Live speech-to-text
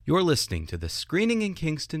You're listening to the Screening in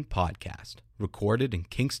Kingston podcast, recorded in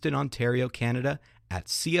Kingston, Ontario, Canada at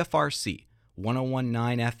CFRC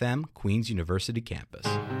 1019 FM, Queen's University campus.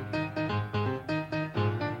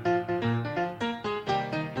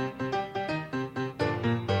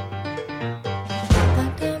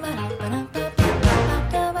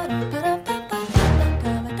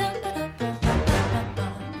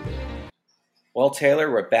 Well,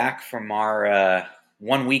 Taylor, we're back from our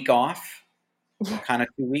 1 week off, kind of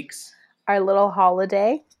 2 weeks. Our little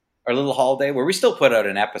holiday. Our little holiday, where we still put out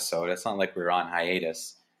an episode. It's not like we were on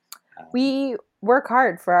hiatus. We work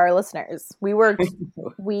hard for our listeners. We worked,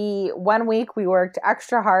 1 week we worked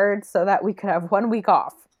extra hard so that we could have 1 week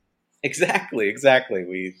off. Exactly.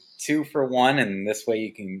 We 2 for 1, and this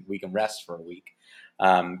way we can rest for a week.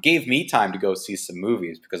 Gave me time to go see some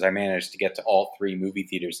movies because I managed to get to all 3 movie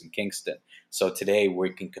theaters in Kingston. So today we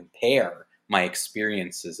can compare my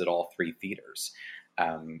experiences at all 3 theaters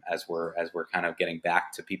as we're kind of getting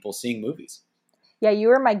back to people seeing movies. Yeah, you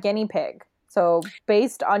were my guinea pig. So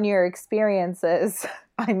based on your experiences,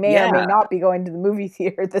 I may or may not be going to the movie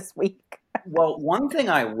theater this week. Well, one thing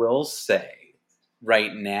I will say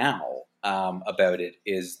right now about it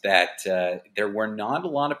is that there were not a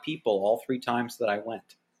lot of people all 3 times that I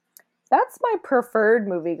went. That's my preferred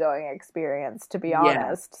movie-going experience, to be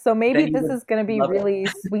honest. So maybe this is going to be really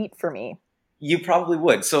sweet for me. You probably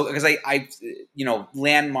would. So, because I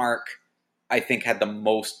Landmark, I think, had the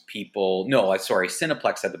most people. No, sorry,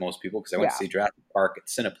 Cineplex had the most people because I went to see Jurassic Park at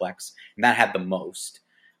Cineplex, and that had the most.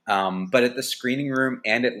 But at the screening room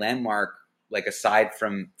and at Landmark, like aside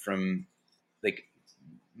from like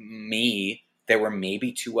me, there were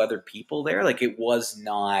maybe 2 other people there. Like it was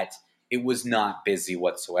not busy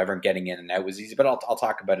whatsoever. Getting in and out was easy, but I'll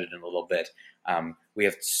talk about it in a little bit. We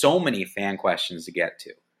have so many fan questions to get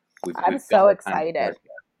to. I'm so excited.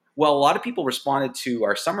 Well, a lot of people responded to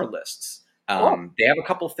our summer lists. They have a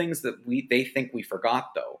couple things that they think we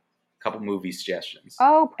forgot, though. A couple movie suggestions.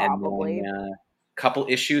 Oh, probably. And then, couple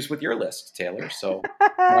issues with your list, Taylor. So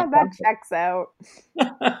that checks out.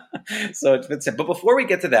 So it fits in. But before we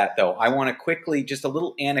get to that, though, I want to quickly, just a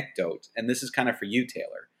little anecdote, and this is kind of for you,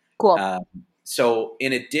 Taylor. Cool. So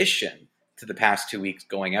in addition to the past 2 weeks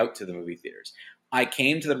going out to the movie theaters, I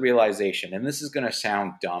came to the realization, and this is going to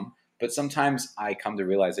sound dumb, but sometimes I come to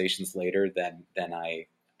realizations later than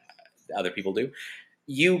other people do.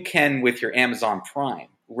 You can, with your Amazon Prime,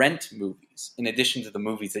 rent movies in addition to the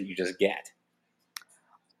movies that you just get.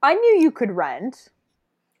 I knew you could rent.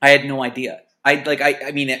 I had no idea.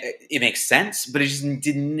 I mean, it makes sense, but it just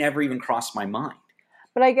never even crossed my mind.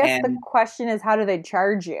 But I guess the question is, how do they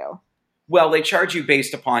charge you? Well, they charge you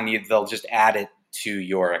based upon they'll just add it to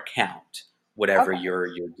your account, whatever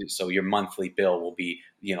so your monthly bill will be,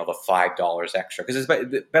 the $5 extra, because it's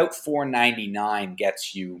about $4.99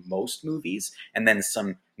 gets you most movies, and then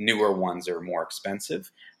some newer ones are more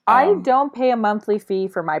expensive. I don't pay a monthly fee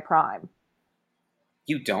for my Prime.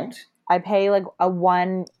 You don't? I pay like a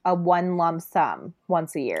one lump sum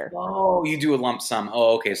once a year. Oh, you do a lump sum.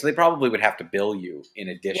 Oh, okay. So they probably would have to bill you in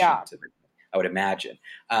addition to the, I would imagine.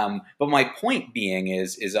 But my point being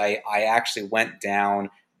is I actually went down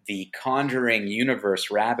the Conjuring universe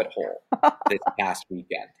rabbit hole this past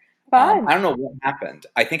weekend. Fun. I don't know what happened.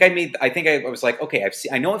 I was like, okay,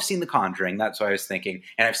 I know I've seen The Conjuring. That's what I was thinking.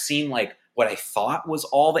 And I've seen like what I thought was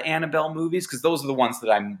all the Annabelle movies, because those are the ones that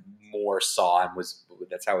I more saw, and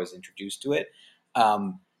that's how I was introduced to it.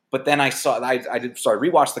 But then I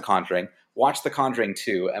rewatched The Conjuring, watched The Conjuring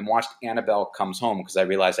 2, and watched Annabelle Comes Home, because I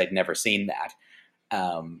realized I'd never seen that.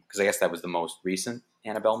 Because I guess that was the most recent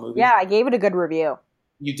Annabelle movie. Yeah, I gave it a good review.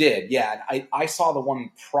 You did, yeah. I saw the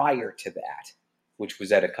one prior to that, which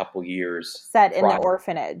was at a couple years set in the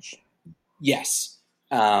orphanage. Yes.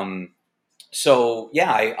 So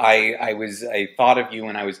yeah, I thought of you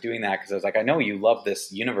when I was doing that, because I was like, I know you love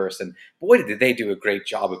this universe, and boy, did they do a great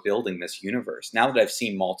job of building this universe. Now that I've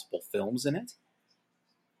seen multiple films in it,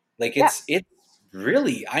 like it's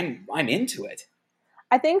really, I'm into it.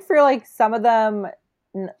 I think for like some of them,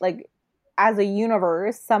 like as a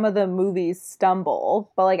universe, some of the movies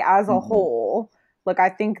stumble, but like as a whole, like I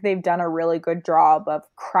think they've done a really good job of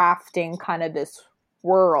crafting kind of this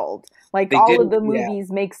world. Like of the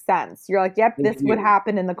movies make sense. You're like, yep, this would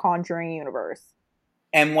happen in the Conjuring universe.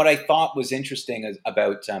 And what I thought was interesting is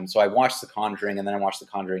about, so I watched The Conjuring, and then I watched The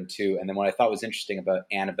Conjuring 2, and then what I thought was interesting about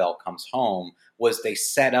Annabelle Comes Home was they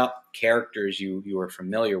set up characters you were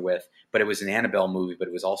familiar with, but it was an Annabelle movie, but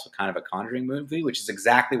it was also kind of a Conjuring movie, which is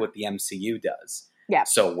exactly what the MCU does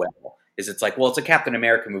so well. It's like, well, it's a Captain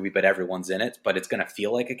America movie, but everyone's in it, but it's going to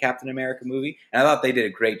feel like a Captain America movie. And I thought they did a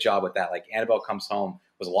great job with that. Like, Annabelle Comes Home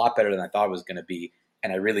was a lot better than I thought it was going to be.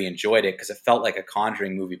 and I really enjoyed it because it felt like a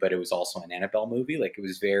Conjuring movie, but it was also an Annabelle movie. Like it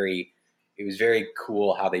was very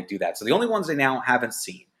cool how they do that. So the only ones I now haven't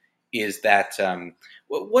seen is that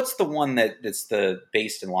what's the one that's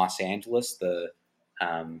based in Los Angeles?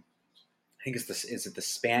 I think is it the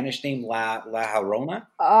Spanish name La Llorona?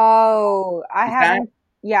 Oh, I haven't.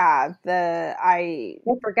 Yeah, I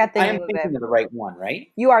forget the name of it. I am thinking of the right one,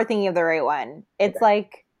 right? You are thinking of the right one. It's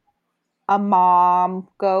like a mom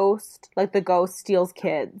ghost, like the ghost steals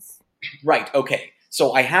kids. Right. Okay.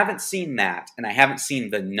 So I haven't seen that, and I haven't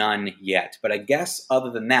seen The Nun yet. But I guess other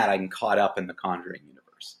than that, I'm caught up in the Conjuring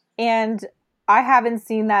universe. And I haven't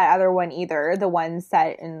seen that other one either, the one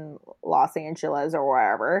set in Los Angeles or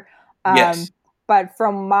wherever. Yes. But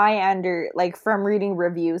from from reading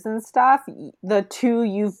reviews and stuff, the two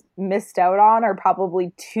you've missed out on are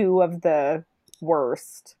probably two of the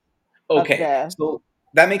worst. Okay. So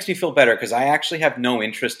that makes me feel better because I actually have no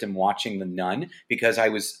interest in watching The Nun because I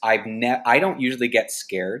don't usually get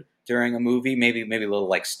scared during a movie, maybe a little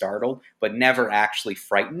like startled, but never actually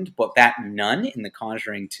frightened. But that nun in The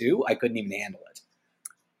Conjuring 2, I couldn't even handle it.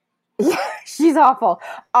 Yeah, she's awful.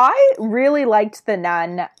 I really liked The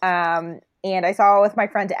Nun, and I saw it with my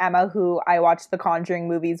friend Emma, who I watched the Conjuring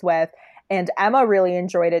movies with, and Emma really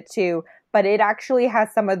enjoyed it too. But it actually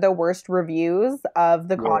has some of the worst reviews of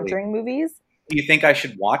the Conjuring movies. Do you think I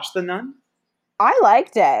should watch The Nun? I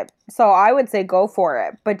liked it, so I would say go for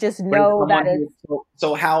it. But just know that it's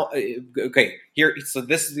so how. Okay, here. So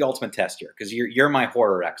this is the ultimate test here because you're my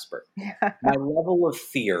horror expert. My level of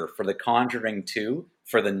fear for The Conjuring 2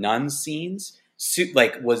 for the nun scenes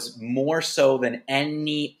was more so than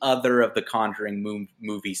any other of the Conjuring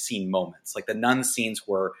movie scene moments. Like the nun scenes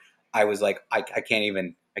were, I was like, I can't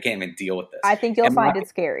even deal with this. I think you'll find it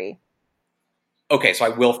scary. Okay, so I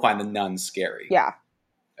will find the nun scary. Yeah.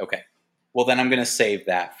 Okay. Well, then I'm going to save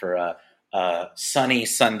that for a sunny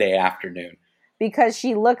Sunday afternoon. Because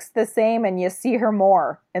she looks the same and you see her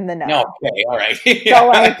more in the nun. Okay, all right. Yeah, so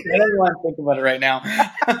I don't want to think about it right now.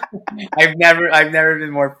 I've never been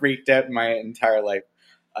more freaked out in my entire life.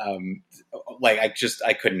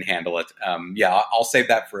 I couldn't handle it. Yeah, I'll save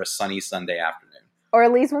that for a sunny Sunday afternoon. Or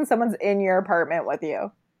at least when someone's in your apartment with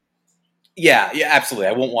you. Yeah, absolutely.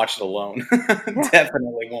 I won't watch it alone.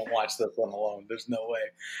 Definitely won't watch this one alone. There's no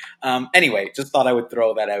way. Anyway, just thought I would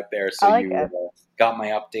throw that out there so you got my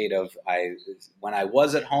update of when I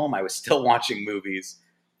was at home, I was still watching movies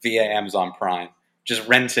via Amazon Prime, just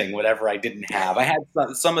renting whatever I didn't have. I had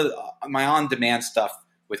some of my on-demand stuff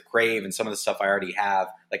with Crave and some of the stuff I already have.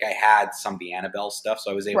 Like I had some of the Annabelle stuff,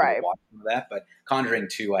 so I was able to watch some of that. But Conjuring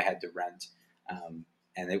 2, I had to rent,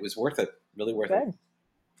 and it was worth it. Really worth it.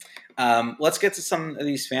 Let's get to some of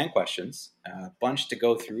these fan questions. A bunch to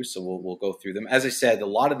go through, so we'll go through them. As I said, a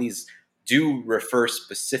lot of these do refer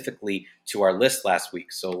specifically to our list last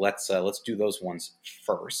week, so let's do those ones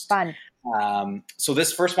first. Fun. So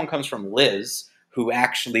this first one comes from Liz, who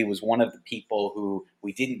actually was one of the people who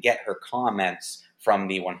we didn't get her comments from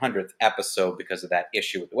the 100th episode because of that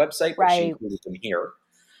issue with the website, but she included them here.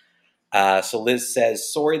 So Liz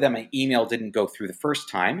says, sorry that my email didn't go through the first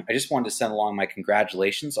time. I just wanted to send along my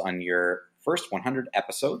congratulations on your first 100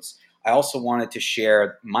 episodes. I also wanted to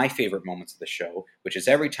share my favorite moments of the show, which is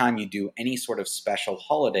every time you do any sort of special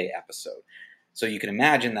holiday episode. So you can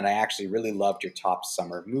imagine that I actually really loved your top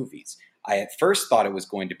summer movies. I at first thought it was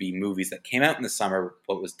going to be movies that came out in the summer,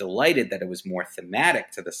 but was delighted that it was more thematic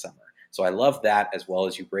to the summer. So I love that, as well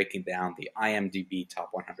as you breaking down the IMDb Top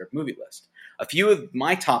 100 movie list. A few of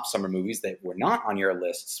my top summer movies that were not on your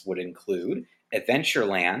lists would include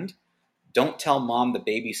Adventureland, Don't Tell Mom the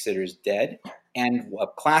Babysitter's Dead, and a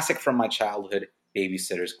classic from my childhood,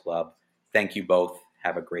 Babysitter's Club. Thank you both.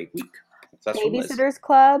 Have a great week. So that's Babysitter's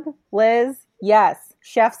Club, Liz, yes.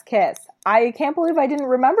 Chef's Kiss. I can't believe I didn't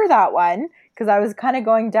remember that one because I was kind of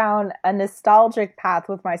going down a nostalgic path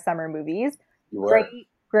with my summer movies. You were.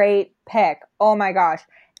 Great pick. Oh my gosh.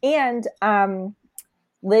 And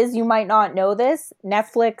Liz, you might not know this.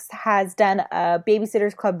 Netflix has done a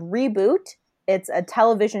Babysitter's Club reboot. It's a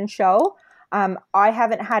television show. I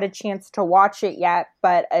haven't had a chance to watch it yet,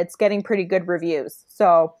 but it's getting pretty good reviews.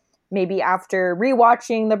 So maybe after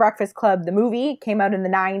rewatching The Breakfast Club, the movie came out in the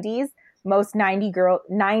 90s. Most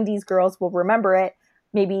 90s girls will remember it.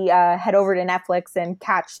 Maybe head over to Netflix and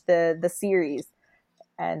catch the series.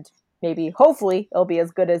 And maybe, hopefully, it'll be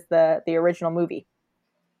as good as the original movie.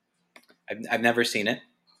 I've never seen it.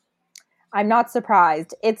 I'm not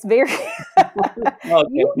surprised. It's very...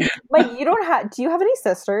 Okay. You don't have... Do you have any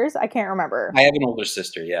sisters? I can't remember. I have an older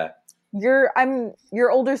sister, yeah.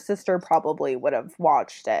 Your older sister probably would have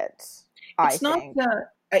watched it, I think.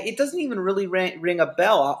 it doesn't even really ring a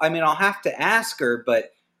bell. I mean, I'll have to ask her,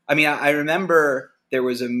 but I mean, I remember there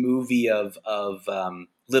was a movie of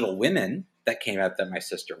Little Women that came out that my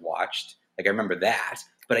sister watched. Like, I remember that,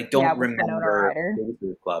 but I don't remember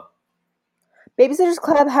Babysitter's Club. Babysitter's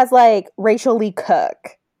Club has like Rachel Lee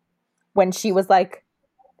Cook when she was like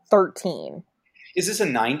 13. Is this a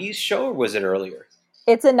 90s show or was it earlier?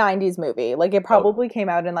 It's a 90s movie. Like, it probably came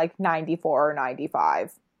out in like 94 or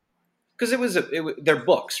 95. Because they're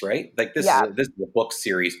books, right? Like, this is a book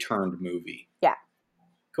series turned movie. Yeah.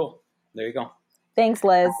 Cool. There you go. Thanks,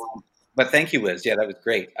 Liz. But thank you, Liz. Yeah, that was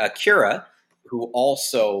great. Kira, who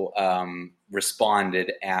also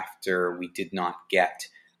responded after we did not get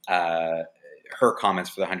her comments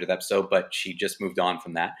for the 100th episode, but she just moved on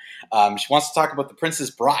from that. She wants to talk about The Princess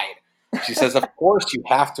Bride. She says, of course you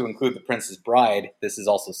have to include The Princess Bride. This is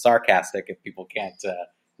also sarcastic if people can't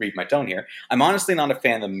read my tone here. I'm honestly not a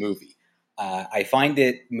fan of the movie. I find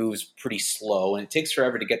it moves pretty slow, and it takes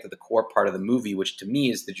forever to get to the core part of the movie, which to me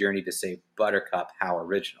is the journey to save Buttercup. How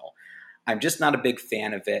original. I'm just not a big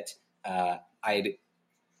fan of it. I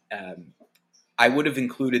would have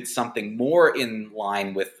included something more in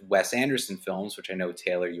line with Wes Anderson films, which I know,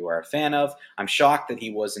 Taylor, you are a fan of. I'm shocked that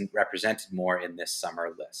he wasn't represented more in this summer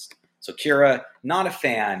list. So, Kira, not a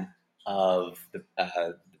fan of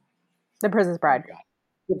The Princess Bride.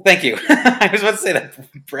 Thank you. I was about to say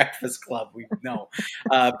that Breakfast Club. We know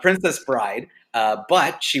Princess Bride,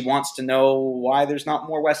 but she wants to know why there's not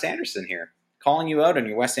more Wes Anderson here. Calling you out on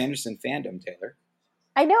your Wes Anderson fandom, Taylor.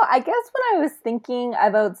 I know. I guess when I was thinking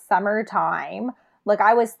about summertime, like,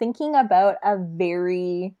 I was thinking about a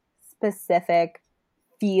very specific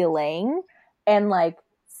feeling and like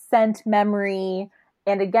scent memory.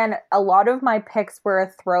 And again, a lot of my picks were a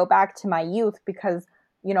throwback to my youth because,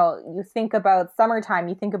 you know, you think about summertime,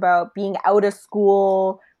 you think about being out of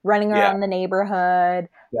school, running around the neighborhood.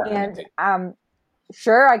 Yeah. And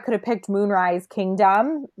sure, I could have picked Moonrise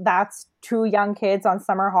Kingdom. That's 2 young kids on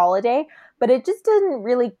summer holiday, but it just didn't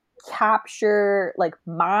really capture like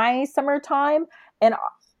my summertime. And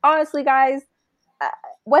honestly, guys,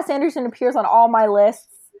 Wes Anderson appears on all my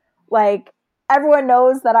lists. Like, everyone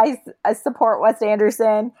knows that I support Wes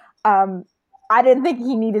Anderson. I didn't think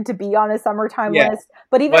he needed to be on a summertime list,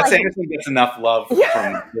 but even Wes Anderson gets enough love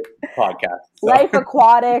from this podcast. So. Life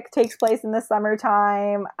Aquatic takes place in the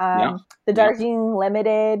summertime. The Darjeeling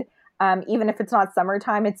Limited, even if it's not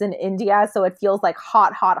summertime, it's in India, so it feels like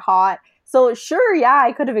hot, hot, hot. So sure,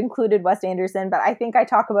 I could have included Wes Anderson, but I think I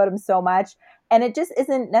talk about him so much, and it just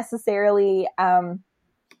isn't necessarily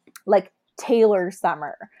like Taylor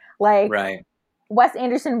Summer. Like, right. Wes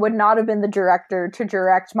Anderson would not have been the director to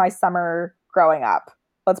direct my summer growing up.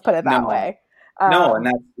 Let's put it that way. No, and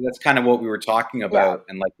that's kind of what we were talking about,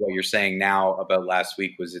 and like what you're saying now about last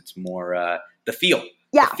week was it's more the feel.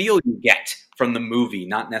 The feel you get from the movie,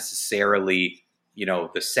 not necessarily, you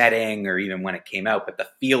know, the setting or even when it came out, but the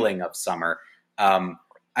feeling of summer.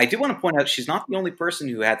 I do want to point out she's not the only person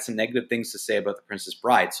who had some negative things to say about The Princess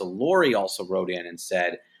Bride. So Lori also wrote in and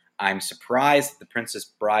said, I'm surprised that The Princess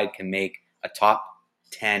Bride can make a top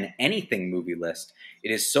 10 anything movie list.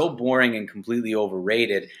 It is so boring and completely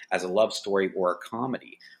overrated as a love story or a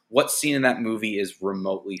comedy. What scene in that movie is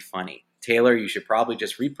remotely funny? Taylor, you should probably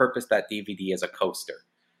just repurpose that DVD as a coaster.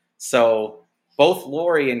 So both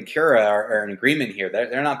Lori and Kira are in agreement here.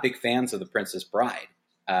 They're not big fans of The Princess Bride.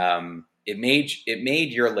 It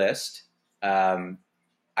made your list.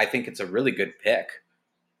 I think it's a really good pick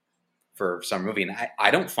for some movie, and I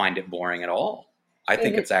don't find it boring at all. I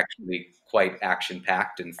think it's actually quite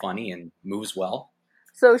action-packed and funny and moves well.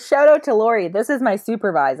 So shout out to Lori. This is my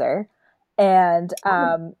supervisor, and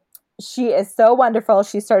she is so wonderful.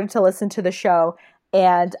 She started to listen to the show,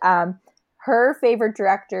 and her favorite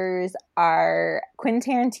directors are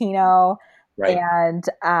Quentin Tarantino and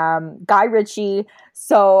Guy Ritchie.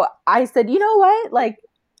 So I said, you know what? Like,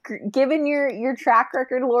 given your track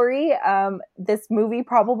record, Lori, this movie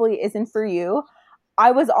probably isn't for you.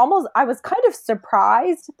 I was kind of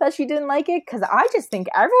surprised that she didn't like it because I just think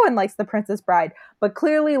everyone likes The Princess Bride. But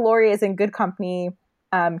clearly Lori is in good company.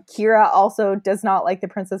 Kira also does not like The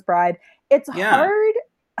Princess Bride. It's hard.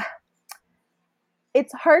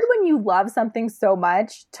 It's hard when you love something so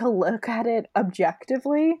much to look at it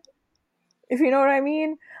objectively, if you know what I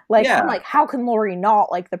mean. Like, I'm like, how can Lori not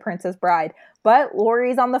like The Princess Bride? But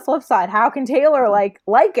Lori's on the flip side. How can Taylor like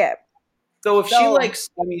it? So if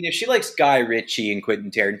she likes Guy Ritchie and Quentin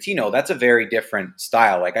Tarantino, that's a very different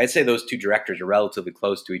style. Like, I'd say those two directors are relatively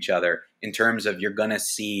close to each other in terms of you're going to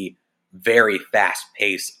see very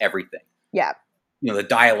fast-paced everything. Yeah. You know, the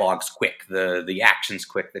dialogue's quick, the action's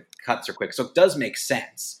quick, the cuts are quick. So it does make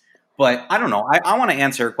sense. But I don't know. I want to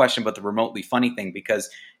answer a question about the remotely funny thing because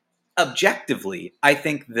objectively, I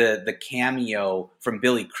think the cameo from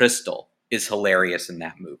Billy Crystal is hilarious in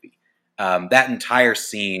that movie. That entire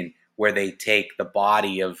scene where they take the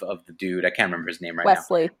body of the dude, I can't remember his name right now.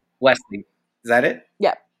 Wesley. Is that it?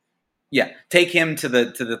 Yep. Yeah. Take him to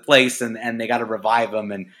the place and they got to revive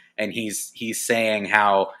him and he's saying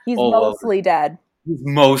how he's mostly dead. He's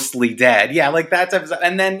mostly dead. Yeah, like that type of stuff.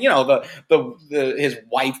 And then, the his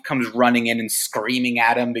wife comes running in and screaming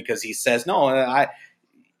at him because he says, no,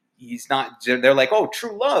 he's not. They're like, oh,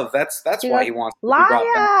 true love. That's why he wants to be brought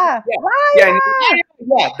back.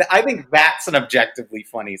 Yeah. I think that's an objectively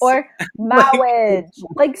funny scene. Or marriage.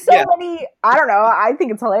 Many. I don't know. I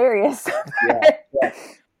think it's hilarious. Yeah.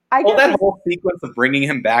 That whole sequence of bringing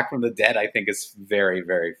him back from the dead, I think, is very,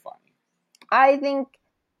 very funny. I think,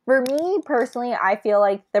 for me personally, I feel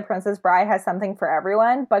like The Princess Bride has something for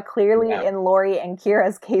everyone, but clearly in Laurie and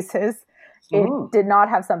Kira's cases, it did not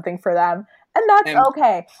have something for them. And that's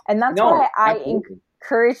okay. And that's why I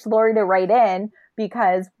encouraged Laurie to write in,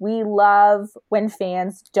 because we love when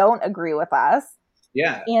fans don't agree with us.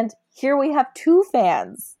 Yeah. And here we have two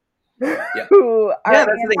fans Yeah. who are that's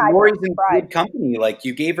the thing. Laurie's in good company. Like,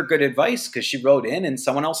 you gave her good advice because she wrote in and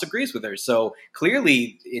someone else agrees with her. So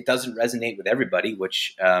clearly it doesn't resonate with everybody,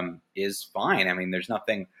 which is fine. I mean, there's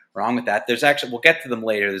nothing wrong with that. There's actually, we'll get to them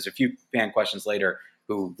later. There's a few fan questions later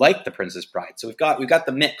who like The Princess Bride. So we've got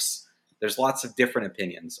the mix. There's lots of different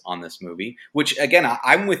opinions on this movie, which, again,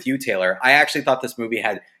 I'm with you, Taylor. I actually thought this movie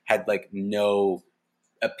had like no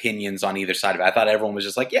opinions on either side of it. I thought everyone was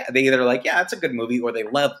just like, yeah, they either like, yeah, it's a good movie, or they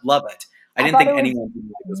love it. I didn't think anyone didn't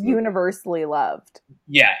like this movie. Universally loved.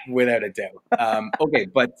 Yeah, without a doubt. Okay,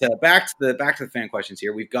 but back to the fan questions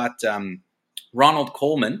here. We've got Ronald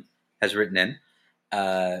Coleman has written in.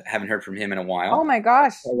 Haven't heard from him in a while. Oh my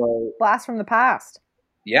gosh! Blast from the past.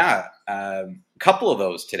 Yeah, couple of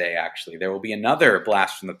those today, actually. There will be another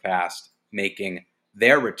Blast from the Past making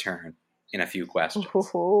their return in a few questions.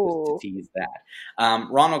 Just to tease that.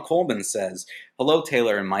 Ronald Coleman says, hello,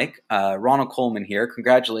 Taylor and Mike. Ronald Coleman here.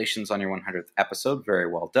 Congratulations on your 100th episode. Very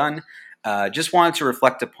well done. Just wanted to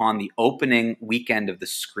reflect upon the opening weekend of the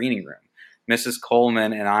screening room. Mrs.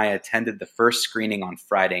 Coleman and I attended the first screening on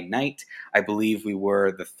Friday night. I believe we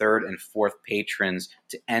were the third and fourth patrons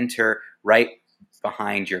to enter, right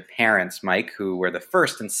behind your parents, Mike, who were the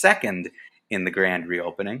first and second in the grand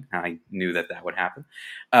reopening. I knew that would happen.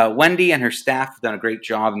 Wendy and her staff have done a great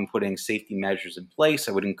job in putting safety measures in place.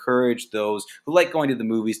 I would encourage those who like going to the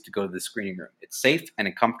movies to go to the screening room. It's safe and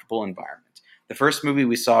a comfortable environment. The first movie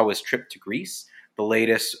we saw was Trip to Greece, the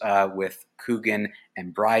latest with Coogan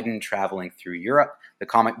and Bryden traveling through Europe. The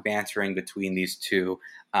comic bantering between these two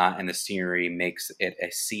and the scenery makes it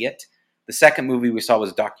a see it. The second movie we saw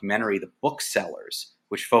was a documentary, The Booksellers,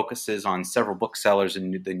 which focuses on several booksellers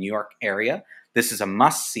in the New York area. This is a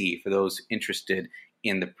must-see for those interested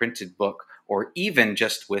in the printed book or even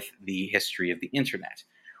just with the history of the internet.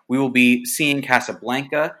 We will be seeing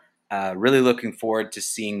Casablanca. Really looking forward to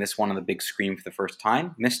seeing this one on the big screen for the first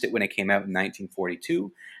time. Missed it when it came out in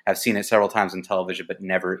 1942. Have seen it several times on television, but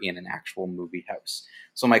never in an actual movie house.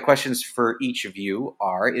 So my questions for each of you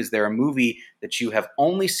are, is there a movie that you have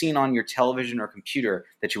only seen on your television or computer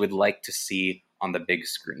that you would like to see on the big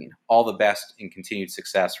screen? All the best and continued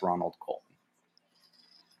success, Ronald Coleman.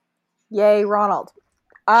 Yay, Ronald.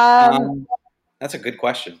 That's a good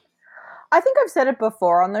question. I think I've said it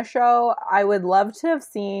before on the show. I would love to have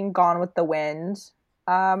seen Gone with the Wind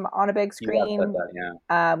on a big screen.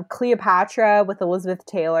 Yeah. Cleopatra with Elizabeth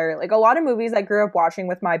Taylor. Like, a lot of movies I grew up watching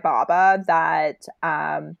with my baba that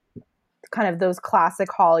kind of those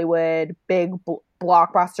classic Hollywood big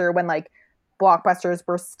blockbuster, when like blockbusters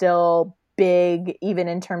were still big, even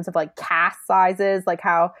in terms of like cast sizes, like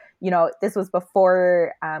how, this was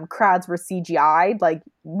before crowds were CGI'd. Like,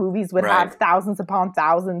 movies would have thousands upon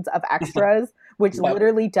thousands of extras, which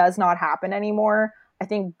literally does not happen anymore. I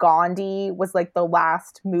think Gandhi was like the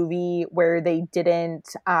last movie where they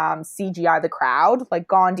didn't CGI the crowd. Like,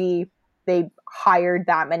 Gandhi, they hired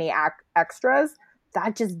that many extras.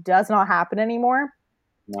 That just does not happen anymore.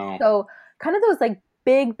 No. So kind of those like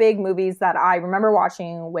big movies that I remember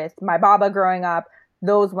watching with my baba growing up,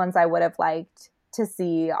 those ones I would have liked to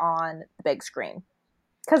see on the big screen.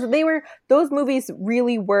 Because those movies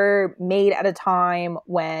really were made at a time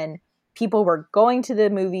when people were going to the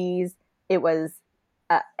movies. It was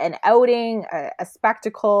an outing, a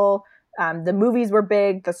spectacle. The movies were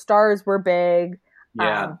big. The stars were big.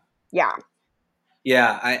 Yeah.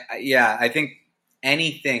 I think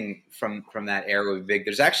anything from that era would be big.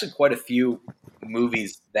 There's actually quite a few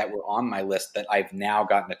movies that were on my list that I've now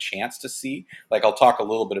gotten a chance to see. Like, I'll talk a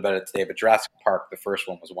little bit about it today, but Jurassic Park, the first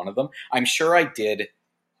one, was one of them. I'm sure I did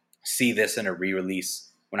see this in a re-release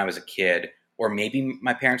when I was a kid, or maybe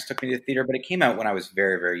my parents took me to the theater, but it came out when I was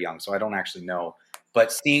very, very young, so I don't actually know.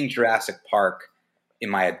 But seeing Jurassic Park in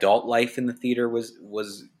my adult life in the theater was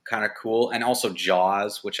kind of cool. And also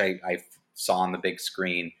Jaws, which I saw on the big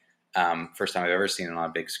screen. First time I've ever seen it on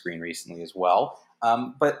a big screen recently as well.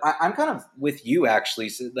 But I'm kind of with you, actually.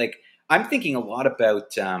 So, like, I'm thinking a lot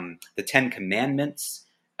about the Ten Commandments,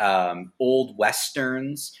 old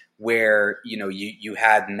Westerns, where, you know, you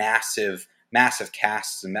had massive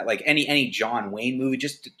casts, and like any John Wayne movie,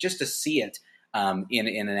 just to see it in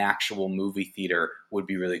an actual movie theater would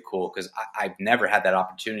be really cool, because I've never had that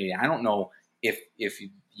opportunity. I don't know if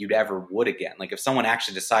you'd ever would again. Like, if someone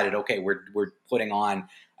actually decided, okay, we're putting on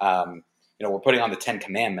we're putting on the Ten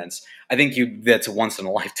Commandments, I think that's a once in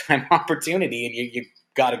a lifetime opportunity, and you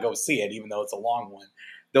got to go see it, even though it's a long one.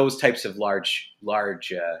 Those types of large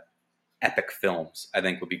epic films, I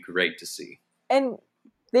think, would be great to see. And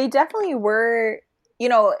they definitely were,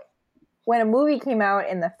 when a movie came out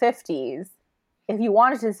in the 50s, if you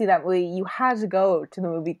wanted to see that movie, you had to go to the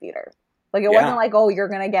movie theater. Like, it wasn't like, oh, you're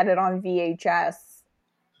going to get it on VHS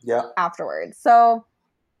afterwards. So,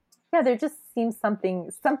 yeah, there just seems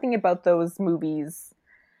something about those movies.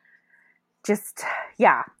 Just,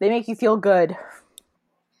 they make you feel good.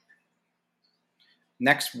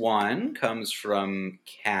 Next one comes from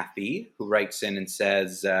Kathy, who writes in and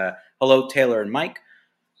says, hello, Taylor and Mike.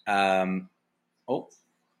 I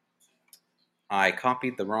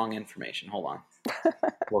copied the wrong information. Hold on.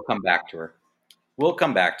 We'll come back to her. We'll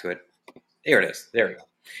come back to it. There it is. There we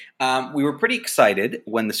go. We were pretty excited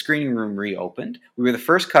when the screening room reopened. We were the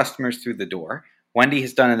first customers through the door. Wendy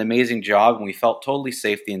has done an amazing job, and we felt totally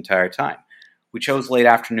safe the entire time. We chose late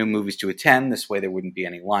afternoon movies to attend. This way there wouldn't be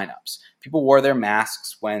any lineups. People wore their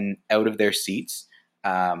masks when out of their seats.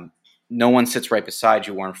 No one sits right beside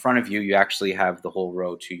you or in front of you. You actually have the whole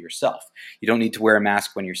row to yourself. You don't need to wear a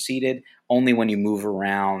mask when you're seated, only when you move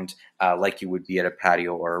around like you would be at a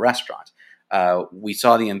patio or a restaurant. We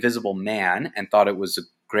saw The Invisible Man and thought it was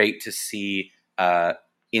great to see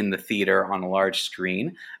in the theater on a large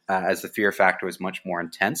screen, as the fear factor was much more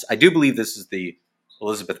intense. I do believe this is the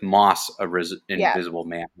Elizabeth Moss Invisible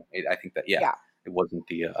Man. I think that, it wasn't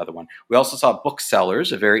the other one. We also saw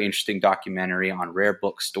Booksellers, a very interesting documentary on rare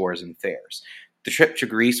bookstores and fairs. The trip to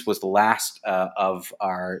Greece was the last of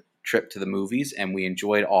our trip to the movies, and we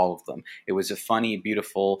enjoyed all of them. It was a funny,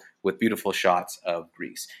 beautiful shots of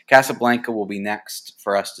Greece. Casablanca will be next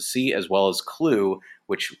for us to see, as well as Clue,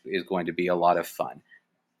 which is going to be a lot of fun.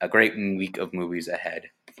 A great week of movies ahead,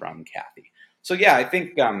 from Kathy. So I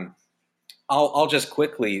think I'll just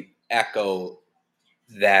quickly echo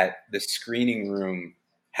that the screening room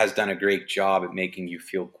has done a great job at making you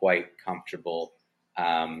feel quite comfortable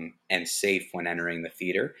and safe when entering the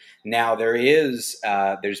theater. Now, there's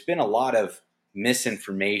been a lot of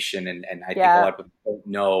misinformation, and I think a lot of people don't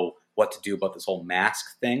know what to do about this whole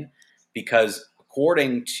mask thing, because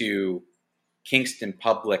according to Kingston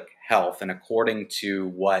Public Health, and according to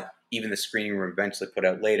what even the screening room eventually put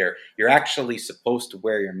out later, you're actually supposed to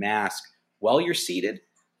wear your mask while you're seated,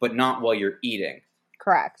 but not while you're eating.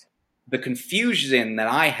 Correct. The confusion that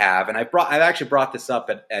I have, and I've actually brought this up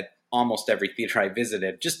at almost every theater I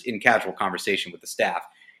visited, just in casual conversation with the staff,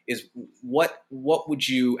 is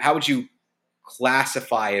how would you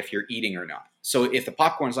classify if you're eating or not? So if the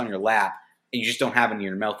popcorn's on your lap and you just don't have it in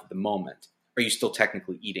your mouth at the moment, are you still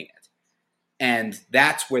technically eating it? And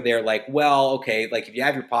that's where they're like, well, okay, like if you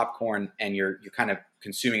have your popcorn and you're kind of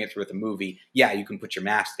consuming it throughout the movie, you can put your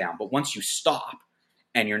mask down. But once you stop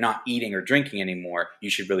and you're not eating or drinking anymore,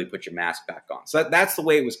 you should really put your mask back on. So that's the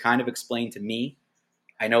way it was kind of explained to me.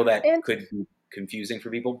 I know that could be confusing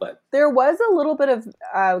for people, but there was a little bit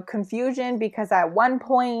of confusion, because at one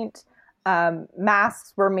point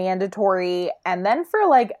masks were mandatory, and then for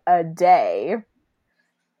like a day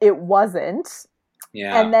it wasn't.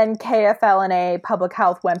 Yeah. And then KFL&A Public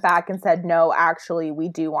Health went back and said, no, actually, we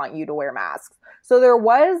do want you to wear masks. So there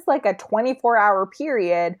was like a 24-hour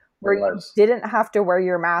period where you didn't have to wear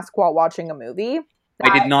your mask while watching a movie.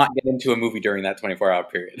 I did not get into a movie during that 24-hour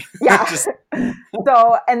period. Yeah. So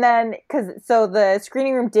the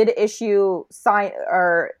screening room did issue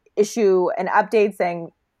an update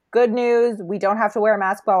saying, good news, we don't have to wear a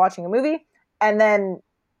mask while watching a movie. And then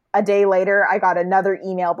a day later, I got another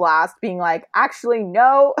email blast being like, actually,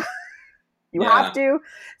 no, you have to.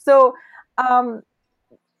 So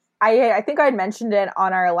I think I had mentioned it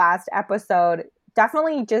on our last episode.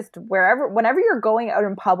 Definitely just whenever you're going out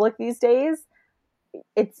in public these days,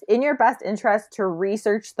 it's in your best interest to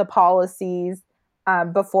research the policies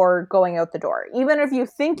before going out the door. Even if you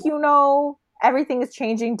think you know, everything is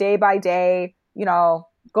changing day by day. You know,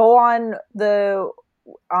 go on the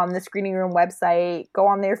screening room website, go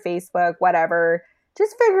on their Facebook, whatever.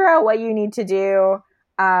 Just figure out what you need to do.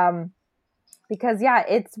 Because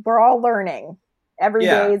we're all learning. Every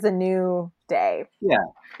day is a new day. Yeah.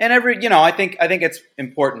 And I think it's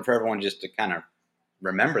important for everyone just to kind of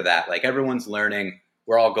remember that. Like, everyone's learning.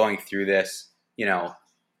 We're all going through this. You know,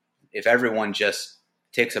 if everyone just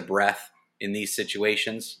takes a breath in these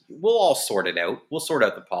situations, we'll all sort it out. We'll sort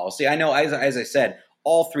out the policy. I know, as I said,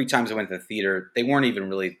 all 3 times I went to the theater, they weren't even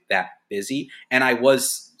really that busy. And I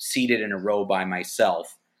was seated in a row by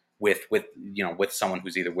myself with someone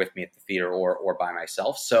who's either with me at the theater or by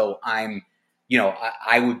myself. So I'm,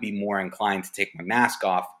 I would be more inclined to take my mask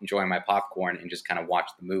off, enjoy my popcorn, and just kind of watch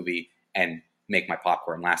the movie and make my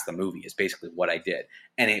popcorn last the movie is basically what I did.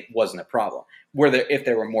 And it wasn't a problem. If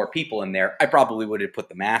there were more people in there, I probably would have put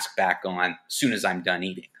the mask back on as soon as I'm done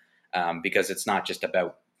eating, because it's not just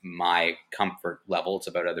about my comfort level, it's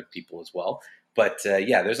about other people as well. But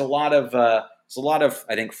there's a lot of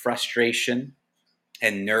I think frustration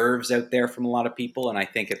and nerves out there from a lot of people, and I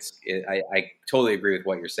think I totally agree with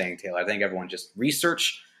what you're saying, Taylor. I think everyone just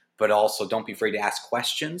research, but also don't be afraid to ask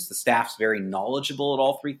questions. The staff's very knowledgeable at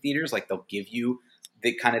all 3 theaters. Like, they'll give you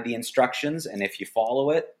the instructions, and if you follow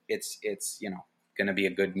it, it's going to be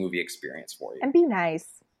a good movie experience for you. And be nice.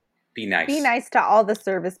 Be nice. Be nice to all the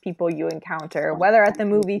service people you encounter, whether at the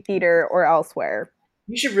movie theater or elsewhere.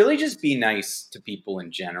 You should really just be nice to people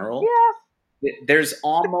in general. Yeah. There's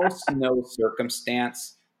almost no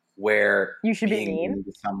circumstance where you should be mean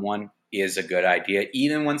to someone is a good idea.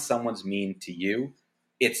 Even when someone's mean to you,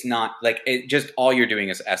 it's not like all you're doing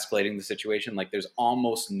is escalating the situation. Like, there's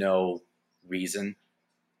almost no reason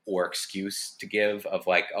or excuse to give of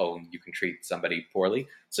like, oh, you can treat somebody poorly.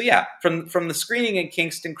 So yeah, from the Screening in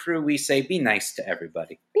Kingston crew, we say be nice to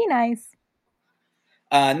everybody. Be nice.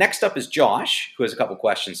 Next up is Josh, who has a couple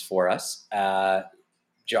questions for us.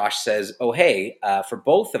 Josh says, oh, hey, for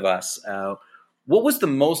both of us, what was the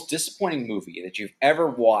most disappointing movie that you've ever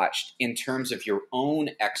watched in terms of your own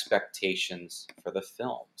expectations for the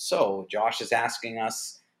film? So Josh is asking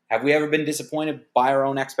us, have we ever been disappointed by our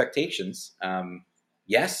own expectations?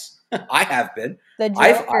 Yes, I have been. The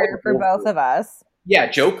Joker for both of us. Yeah,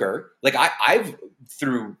 Joker. Like, I've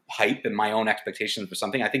through hype and my own expectations for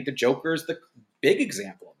something. I think the Joker is the big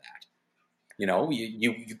example of that.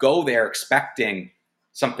 You go there expecting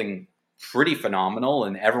something pretty phenomenal,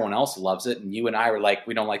 and everyone else loves it, and you and I were like,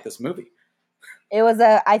 we don't like this movie. It was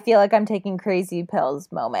I feel like I'm taking crazy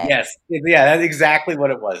pills moment. Yes, yeah, that's exactly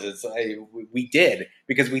what it was. We did,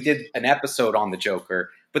 because we did an episode on the Joker,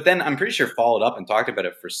 but then I'm pretty sure followed up and talked about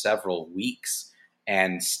it for several weeks,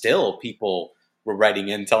 and still people were writing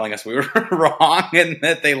in telling us we were wrong and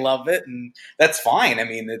that they love it, and that's fine. I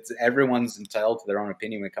mean, everyone's entitled to their own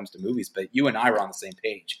opinion when it comes to movies, but you and I were on the same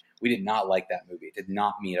page. We did not like that movie. It did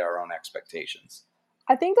not meet our own expectations.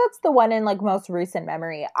 I think that's the one in like most recent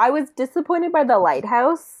memory. I was disappointed by The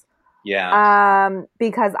Lighthouse. Yeah.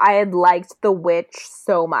 Because I had liked The Witch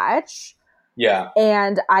so much. Yeah.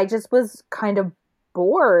 And I just was kind of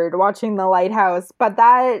bored watching The Lighthouse, but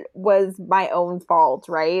that was my own fault,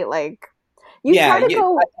 right? Like,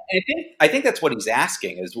 go. I think that's what he's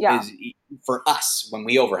asking is for us when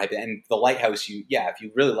we overhype it. And The Lighthouse, if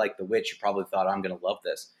you really like The Witch, you probably thought, I'm going to love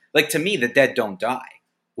this. Like, to me, The Dead Don't Die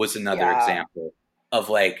was another example of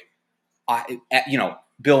like,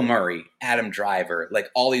 Bill Murray, Adam Driver, like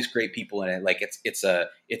all these great people in it. Like, it's a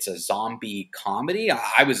zombie comedy.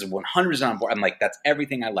 I was 100% on board. I'm like, that's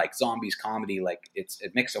everything I like. Zombies, comedy, like it's a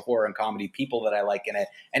mix of horror and comedy, people that I like in it.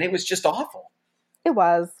 And it was just awful. It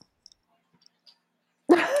was.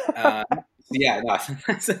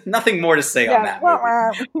 Nothing more to say on that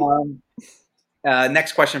movie.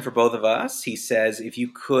 Next question for both of us. He says, if you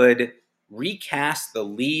could recast the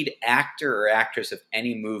lead actor or actress of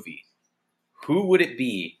any movie, who would it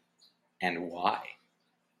be and why?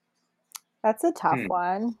 That's a tough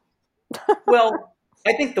one. Well,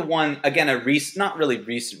 I think the one, again, not really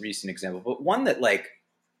recent example, but one that like,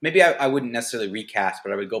 maybe I wouldn't necessarily recast,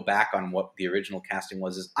 but I would go back on what the original casting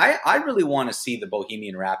was. Is I really want to see the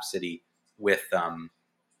Bohemian Rhapsody with we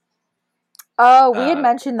had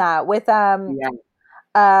mentioned that with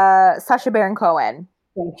Sacha Baron Cohen.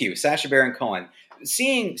 Thank you, Sacha Baron Cohen.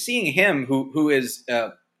 Seeing him, who is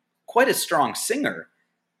quite a strong singer,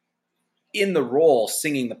 in the role,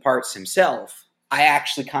 singing the parts himself. I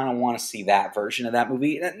actually kind of want to see that version of that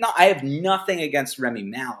movie. I have nothing against Rami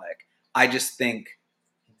Malek. I just think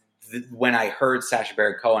when I heard Sacha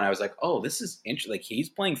Baron Cohen, I was like, oh, this is interesting. Like, he's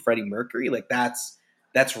playing Freddie Mercury. Like, that's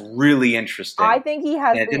really interesting. I think he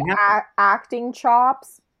has the acting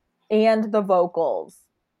chops and the vocals.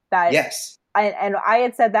 Yes. And I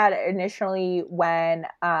had said that initially when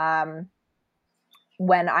I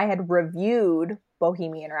had reviewed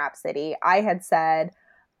Bohemian Rhapsody. I had said,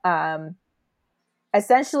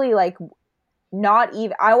 essentially, like, not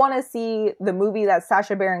even. I want to see the movie that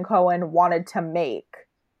Sacha Baron Cohen wanted to make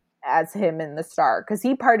as him in the star, because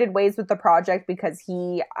he parted ways with the project because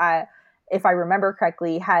he, if I remember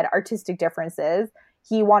correctly, had artistic differences.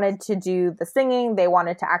 He wanted to do the singing. They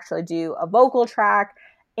wanted to actually do a vocal track,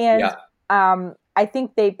 and I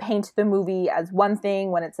think they paint the movie as one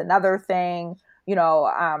thing when it's another thing. You know,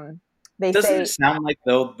 Doesn't it sound like,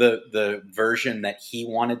 though, the version that he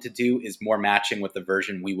wanted to do is more matching with the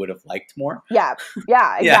version we would have liked more? Yeah,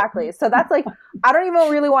 exactly. Yeah. So that's like, I don't even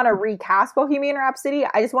really want to recast Bohemian Rhapsody.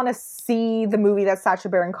 I just want to see the movie that Sacha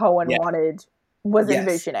Baron Cohen was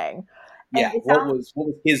envisioning. And what was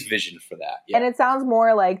his vision for that? Yeah. And it sounds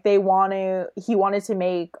more like he wanted to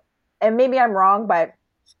make, and maybe I'm wrong, but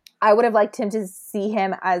I would have liked him to see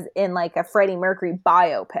him as in like a Freddie Mercury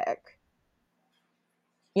biopic.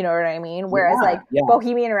 You know what I mean? Whereas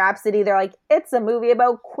Bohemian Rhapsody, they're like, it's a movie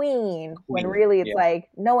about Queen. When really it's like,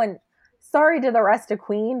 no one, sorry to the rest of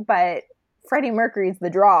Queen, but Freddie Mercury's the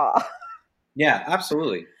draw. Yeah,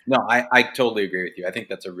 absolutely. No, I totally agree with you. I think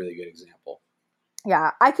that's a really good example.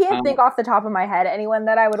 Yeah, I can't think off the top of my head anyone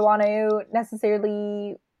that I would want to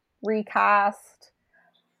necessarily recast.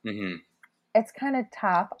 Mm-hmm. It's kind of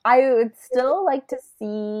tough. I would still like to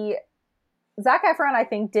see... Zac Efron, I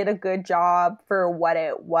think, did a good job for what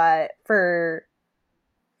it was for,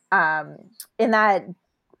 in that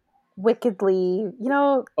wickedly, you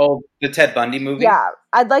know. Oh, the Ted Bundy movie? Yeah.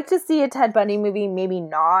 I'd like to see a Ted Bundy movie, maybe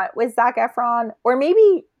not with Zac Efron, or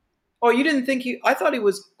maybe. Oh, you didn't think I thought he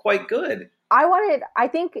was quite good. I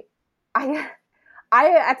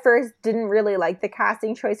at first didn't really like the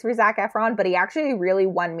casting choice for Zac Efron, but he actually really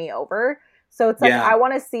won me over. So it's like, I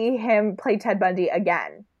want to see him play Ted Bundy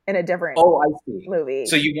again. In a different movie.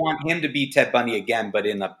 So you want him to be Ted Bundy again, but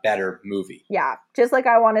in a better movie. Yeah. Just like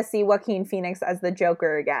I want to see Joaquin Phoenix as the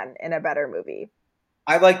Joker again in a better movie.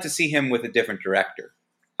 I'd like to see him with a different director.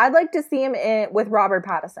 I'd like to see him with Robert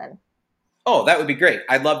Pattinson. Oh, that would be great.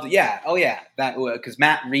 I'd love to. Yeah. Oh, yeah. That, because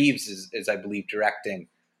Matt Reeves is, I believe, directing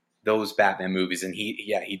those Batman movies. And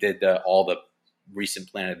he did all the recent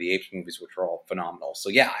Planet of the Apes movies, which were all phenomenal. So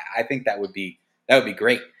yeah, I think that would be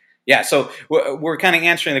great. Yeah, so we're kind of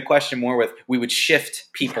answering the question more with, we would shift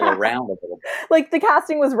people around a little bit. Like, the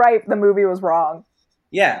casting was right, the movie was wrong.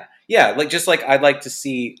 Yeah, like, just like I'd like to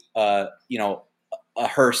see, a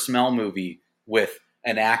Her Smell movie with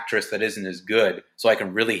an actress that isn't as good, so I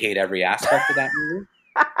can really hate every aspect of that movie.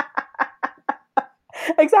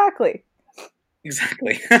 Exactly.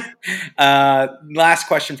 Last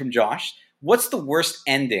question from Josh. What's the worst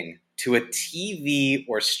ending to a TV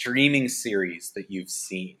or streaming series that you've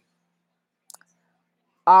seen?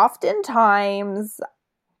 Oftentimes,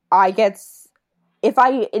 if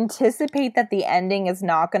I anticipate that the ending is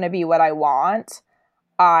not going to be what I want,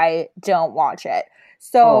 I don't watch it.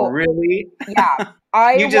 So, really? Yeah.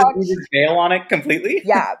 You just bail on it completely?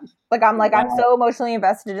 Yeah. Like, I'm so emotionally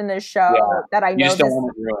invested in this show that I know you just don't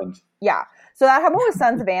want it ruined. Yeah. So that happened with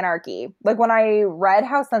Sons of Anarchy. Like, when I read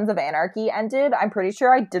how Sons of Anarchy ended, I'm pretty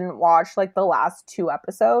sure I didn't watch, like, the last 2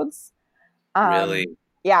 episodes. Really?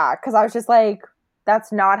 Yeah, because I was just like,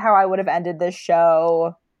 that's not how I would have ended this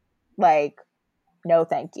show. Like, no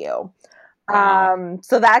thank you. Wow.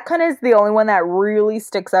 So that kind of is the only one that really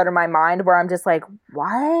sticks out in my mind where I'm just like,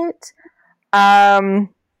 what? I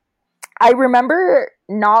remember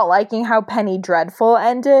not liking how Penny Dreadful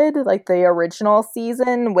ended, like the original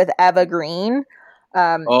season with Eva Green.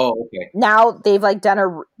 Okay. Now they've done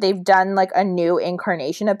a new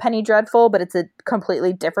incarnation of Penny Dreadful, but it's a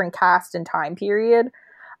completely different cast and time period.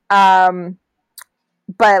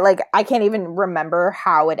 But, like, I can't even remember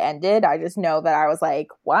how it ended. I just know that I was like,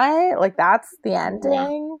 what? Like, that's the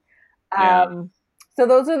ending? Yeah. So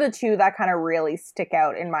those are the 2 that kind of really stick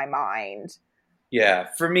out in my mind. Yeah,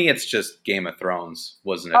 for me, it's just Game of Thrones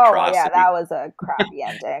was an atrocity. Oh, yeah, that was a crappy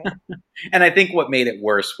ending. And I think what made it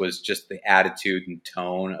worse was just the attitude and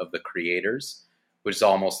tone of the creators, which is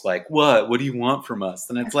almost like, what? What do you want from us?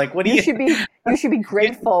 And it's like, what do you... You should be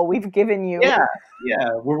grateful. We've given you... Yeah,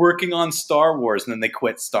 we're working on Star Wars, and then they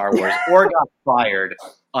quit Star Wars or got fired,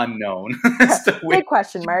 unknown. Big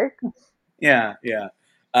question mark. Yeah.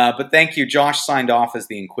 But thank you. Josh signed off as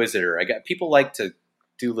the Inquisitor. People like to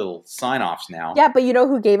do little sign-offs now. Yeah, but you know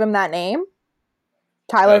who gave him that name?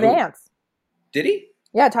 Tyler Vance. Did he?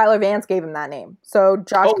 Yeah, Tyler Vance gave him that name. So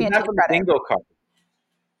Josh can't take credit. Bingo card.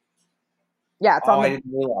 Yeah, it's on I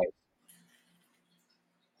didn't realize.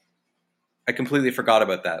 I completely forgot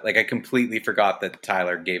about that. Like, I completely forgot that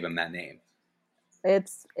Tyler gave him that name.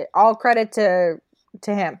 It's all credit to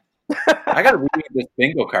him. I got to read this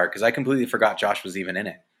bingo card because I completely forgot Josh was even in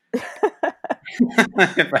it.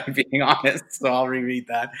 If I'm being honest, so I'll reread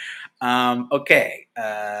that. Okay.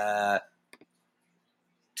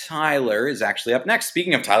 Tyler is actually up next.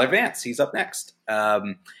 Speaking of Tyler Vance, he's up next.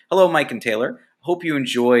 Hello, Mike and Taylor. Hope you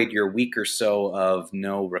enjoyed your week or so of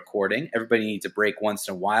no recording. Everybody needs a break once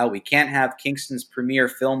in a while. We can't have Kingston's premier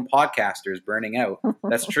film podcasters burning out.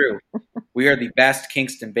 That's true. We are the best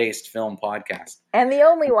Kingston-based film podcast. And the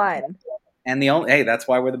only one. Hey, that's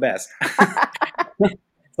why we're the best.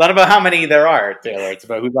 It's not about how many there are, Taylor. It's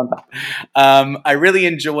about who's on top. I really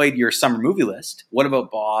enjoyed your summer movie list. What About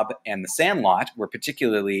Bob and The Sandlot were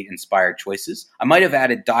particularly inspired choices. I might have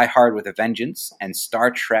added Die Hard with a Vengeance and Star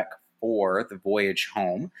Trek IV, The Voyage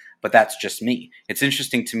Home, but that's just me. It's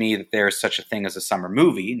interesting to me that there is such a thing as a summer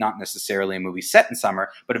movie, not necessarily a movie set in summer,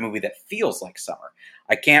 but a movie that feels like summer.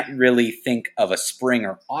 I can't really think of a spring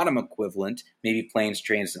or autumn equivalent, maybe Planes,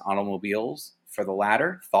 Trains, and Automobiles for the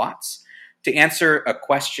latter. Thoughts? To answer a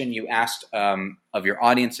question you asked of your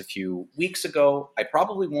audience a few weeks ago, I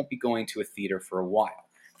probably won't be going to a theater for a while.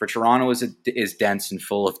 For Toronto is dense and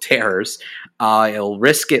full of terrors. I'll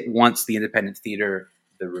risk it once the independent theater,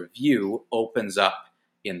 The Review, opens up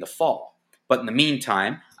in the fall. But in the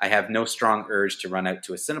meantime, I have no strong urge to run out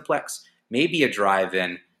to a Cineplex, maybe a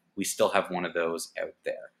drive-in. We still have one of those out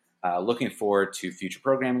there. Looking forward to future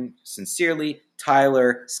programming. Sincerely,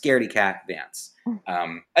 Tyler Scaredy Cat Vance.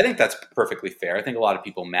 I think that's perfectly fair. I think a lot of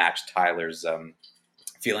people match Tyler's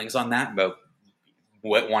feelings on that about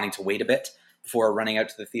wanting to wait a bit before running out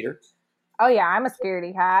to the theater. Oh yeah, I'm a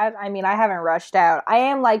scaredy cat. I mean, I haven't rushed out. I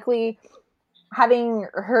am likely, having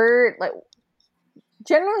heard like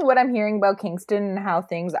generally what I'm hearing about Kingston and how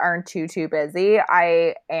things aren't too busy,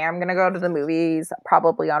 I am gonna go to the movies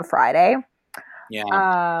probably on Friday.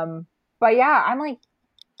 Yeah. But yeah, I'm like,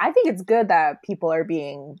 I think it's good that people are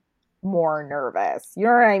being more nervous. You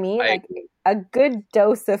know what I mean? Like a good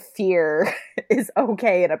dose of fear is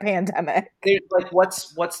okay in a pandemic. Like,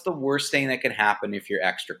 what's the worst thing that can happen if you're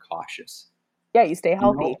extra cautious? Yeah, you stay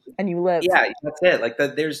healthy and you live. Yeah, that's it. Like,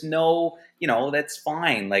 there's no, that's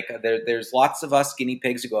fine. Like, there's lots of us guinea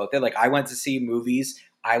pigs who go out there. Like, I went to see movies.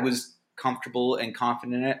 I was comfortable and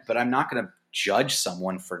confident in it, but I'm not going to judge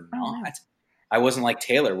someone for not. I wasn't like,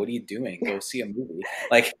 Taylor, what are you doing? Go see a movie.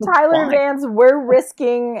 Like, Tyler Vance, we're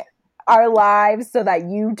risking our lives so that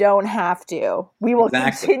you don't have to. We will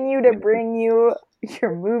continue to bring you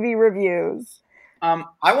your movie reviews. I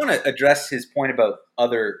want to address his point about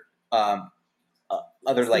other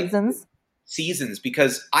seasons,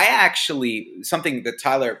 because I actually, something that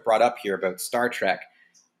Tyler brought up here about Star Trek,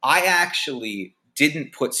 I actually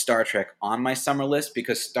didn't put Star Trek on my summer list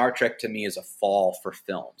because Star Trek to me is a fall for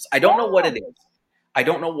films. I don't know what it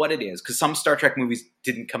is. Because some Star Trek movies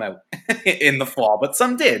didn't come out in the fall, but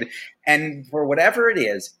some did. And for whatever it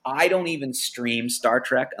is, I don't even stream Star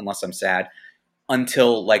Trek unless I'm sad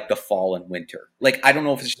until like the fall and winter. Like, I don't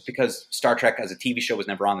know if it's just because Star Trek as a TV show was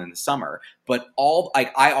never on in the summer, but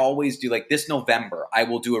I always do, like, this November, I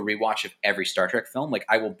will do a rewatch of every Star Trek film. Like,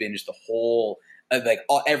 I will binge the whole,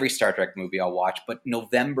 every Star Trek movie I'll watch, but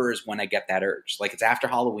November is when I get that urge. Like, it's after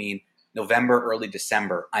Halloween, November, early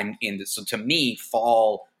December, I'm in this. So to me,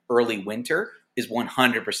 fall, early winter is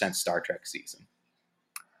 100% Star Trek season.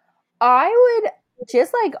 I would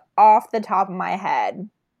just, like, off the top of my head,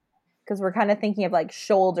 because we're kind of thinking of like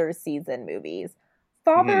shoulder season movies,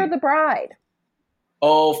 Father of the Bride.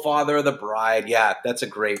 Oh, Father of the Bride. Yeah, that's a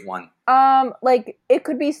great one. Like, it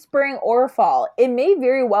could be spring or fall. It may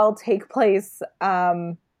very well take place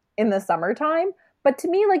in the summertime, but to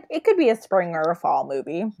me, like, it could be a spring or a fall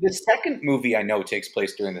movie. The second movie I know takes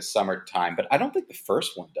place during the summertime, but I don't think the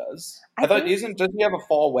first one does. Doesn't he have a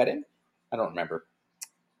fall wedding? I don't remember.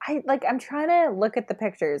 I'm trying to look at the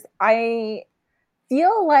pictures. I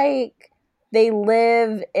feel like they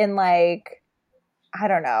live in, like, I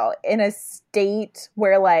don't know, in a state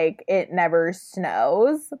where, like, it never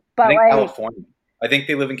snows. But, like, California. I think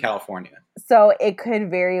they live in California. So it could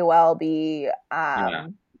very well be,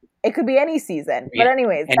 it could be any season. But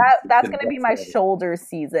anyways, that's going to be my shoulder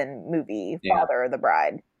season movie, Father of the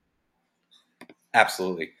Bride.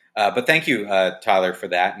 Absolutely. But thank you, Tyler, for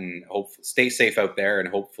that, and stay safe out there, and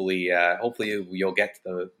hopefully you'll get to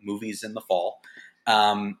the movies in the fall.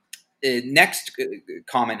 Next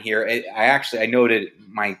comment here. I noted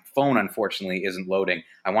my phone unfortunately isn't loading.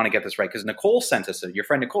 I want to get this right because Nicole sent us your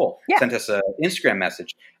friend Nicole sent us an Instagram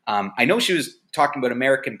message. I know she was talking about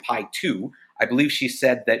American Pie 2. I believe she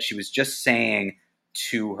said that she was just saying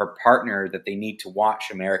to her partner that they need to watch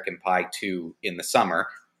American Pie 2 in the summer.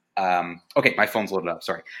 Okay, my phone's loaded up.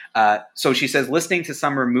 Sorry. So she says, listening to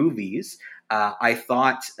summer movies, I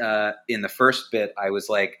thought in the first bit I was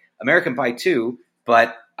like American Pie 2,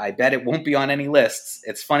 but I bet it won't be on any lists.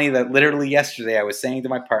 It's funny that literally yesterday I was saying to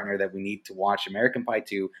my partner that we need to watch American Pie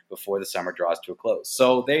 2 before the summer draws to a close.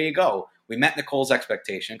 So there you go. We met Nicole's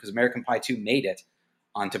expectation because American Pie 2 made it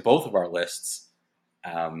onto both of our lists.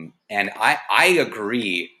 And I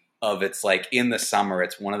agree of it's like in the summer,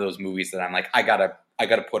 it's one of those movies that I'm like, I gotta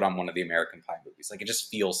put on one of the American Pie movies. Like it just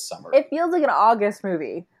feels summer. It feels like an August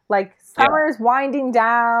movie. Like summer's winding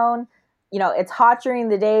down. You know, it's hot during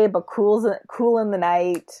the day, but cool in the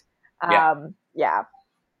night. Yeah,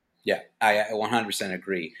 I 100%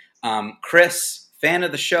 agree. Chris, fan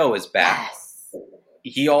of the show, is back. Yes.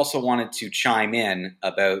 He also wanted to chime in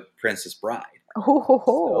about Princess Bride. Oh.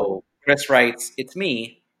 So Chris writes, "It's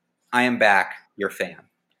me. I am back, your fan.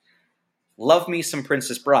 Love me some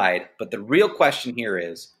Princess Bride, but the real question here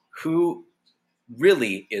is, who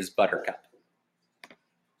really is Buttercup?"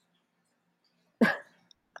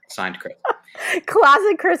 Signed, Chris.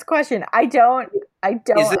 Classic Chris question. I don't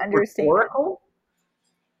understand. Rhetorical?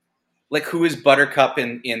 Like, who is Buttercup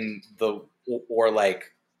in the, or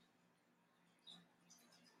like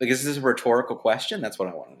is this a rhetorical question? That's what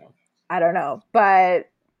I want to know. I don't know, but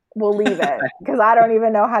we'll leave it because I don't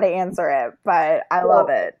even know how to answer it, but I love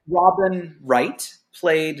it. Robin Wright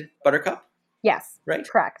played Buttercup? Yes. Right?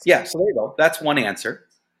 Correct. Yeah, so there you go. That's one answer.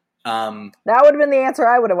 That would have been the answer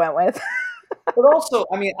I would have went with. But also,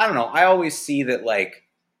 I mean, I don't know. I always see that, like,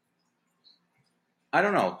 I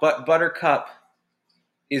don't know, but Buttercup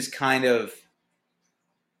is kind of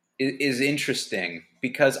is interesting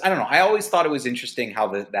because I don't know. I always thought it was interesting how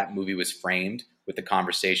that movie was framed with the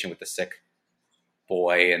conversation with the sick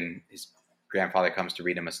boy and his grandfather comes to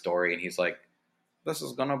read him a story and he's like, "This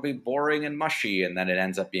is gonna be boring and mushy," and then it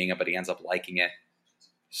ends up being but he ends up liking it.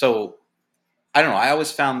 So I don't know. I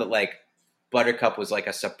always found that like Buttercup was like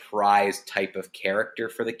a surprise type of character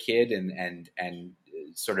for the kid and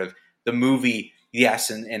sort of the movie. Yes,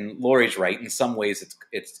 and Laurie's right. In some ways,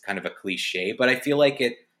 it's kind of a cliche, but I feel like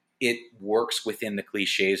it works within the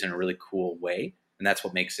cliches in a really cool way, and that's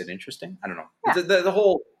what makes it interesting. I don't know. Yeah. The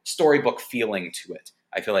whole storybook feeling to it.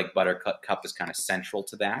 I feel like Buttercup is kind of central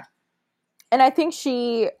to that. And I think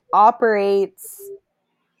she operates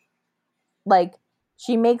like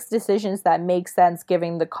she makes decisions that make sense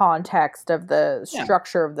given the context of the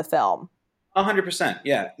structure of the film. 100%.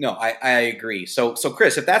 Yeah. No, I agree. So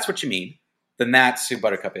Chris, if that's what you mean, then that's who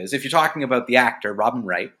Buttercup is. If you're talking about the actor, Robin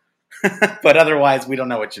Wright, but otherwise we don't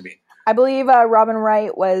know what you mean. I believe Robin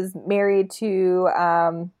Wright was married to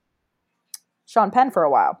Sean Penn for a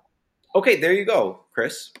while. Okay, there you go,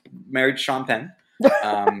 Chris. Married to Sean Penn.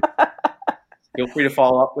 Feel free to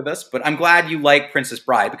follow up with us. But I'm glad you like Princess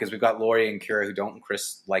Bride because we've got Laurie and Kira who don't, and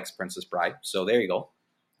Chris likes Princess Bride. So there you go.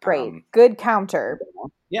 Great. Good counter.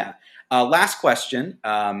 Yeah. Last question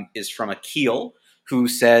is from Akil, who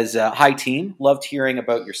says, "Hi, team. Loved hearing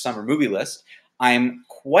about your summer movie list. I'm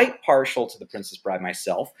quite partial to The Princess Bride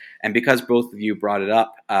myself, and because both of you brought it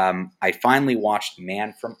up, I finally watched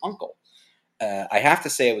Man from U.N.C.L.E. I have to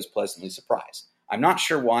say I was pleasantly surprised. I'm not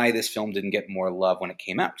sure why this film didn't get more love when it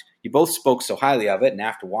came out. You both spoke so highly of it, and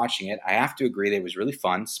after watching it, I have to agree that it was really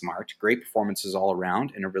fun, smart, great performances all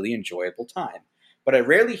around, and a really enjoyable time. But I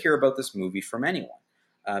rarely hear about this movie from anyone.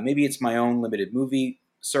 Maybe it's my own limited movie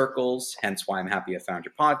circles, hence why I'm happy I found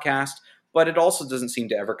your podcast, but it also doesn't seem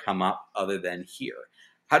to ever come up other than here.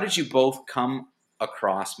 How did you both come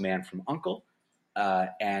across Man from U.N.C.L.E.?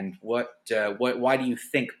 And why do you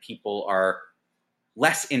think people are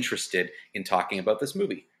less interested in talking about this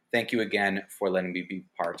movie? Thank you again for letting me be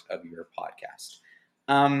part of your podcast."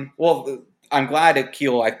 Well, I'm glad,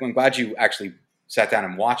 Akil, I'm glad you actually sat down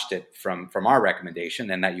and watched it from our recommendation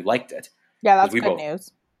and that you liked it. Yeah, that's good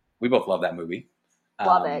news. We both love that movie.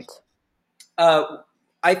 Love it.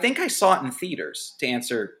 I think I saw it in theaters to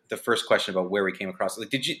answer the first question about where we came across it.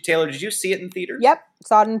 Like, Taylor, did you see it in theaters? Yep.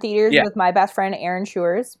 Saw it in theaters with my best friend, Aaron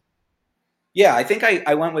Schures. Yeah, I think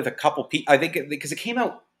I went with a couple people. I think because it came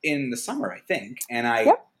out in the summer, I think. And I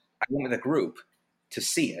went with a group to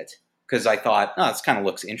see it because I thought, oh, this kind of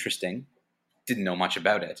looks interesting. Didn't know much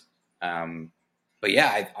about it. But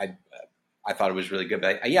yeah, I thought it was really good.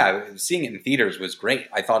 But seeing it in theaters was great.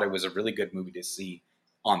 I thought it was a really good movie to see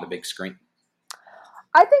on the big screen.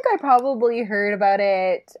 I think I probably heard about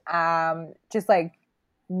it just like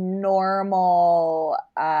normal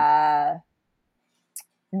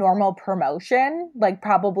normal promotion, like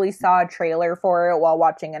probably saw a trailer for it while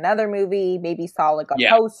watching another movie, maybe saw like a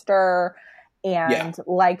poster and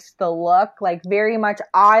liked the look. Like very much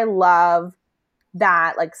I love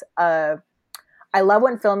that, like I love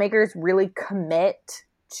when filmmakers really commit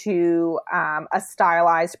to a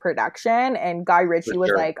stylized production, and Guy Ritchie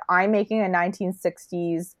was like, I'm making a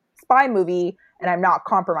 1960s spy movie and I'm not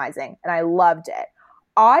compromising, and I loved it.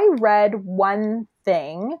 I read one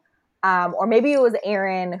thing, or maybe it was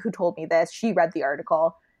Erin who told me this, she read the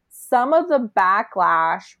article. Some of the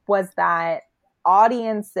backlash was that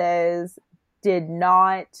audiences did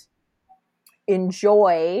not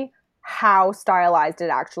enjoy how stylized it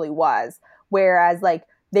actually was, whereas like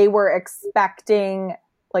they were expecting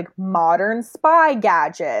like modern spy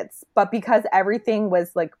gadgets, but because everything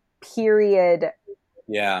was like period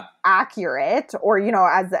accurate, or you know,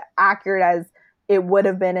 as accurate as it would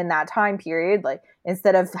have been in that time period, like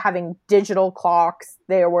instead of having digital clocks,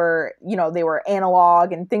 they were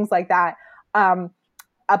analog and things like that.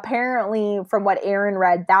 Apparently from what Erin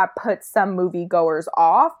read, that put some moviegoers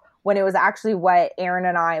off, when it was actually what Erin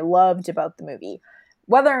and I loved about the movie.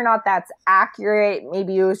 Whether or not that's accurate,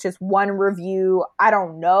 maybe it was just one review, I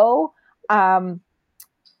don't know. But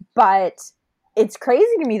it's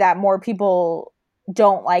crazy to me that more people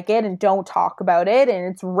don't like it and don't talk about it.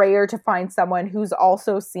 And it's rare to find someone who's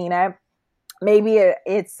also seen it. Maybe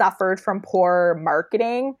it suffered from poor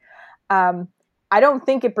marketing. I don't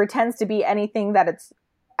think it pretends to be anything that it's,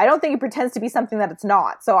 I don't think it pretends to be something that it's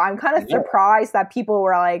not. So I'm kind of surprised that people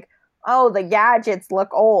were like, oh, the gadgets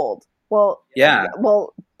look old. Well,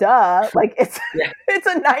 duh. Like it's it's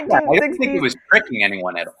a 1960s. I don't think it was tricking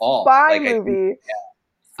anyone at all. Spy movie.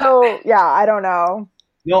 So I don't know.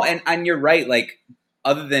 No, and you're right. Like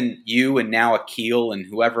other than you and now Akil and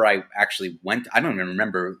whoever I actually went, I don't even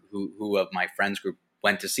remember who of my friends group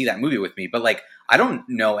went to see that movie with me. But like I don't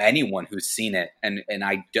know anyone who's seen it, and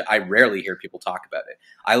I rarely hear people talk about it.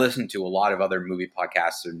 I listen to a lot of other movie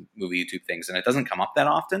podcasts and movie YouTube things, and it doesn't come up that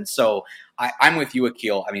often. So I'm with you,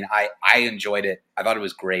 Akil. I mean, I enjoyed it. I thought it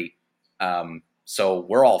was great. So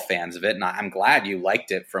we're all fans of it, and I'm glad you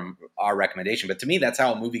liked it from our recommendation. But to me, that's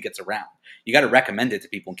how a movie gets around. You got to recommend it to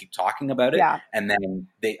people and keep talking about it, and then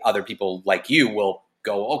other people like you will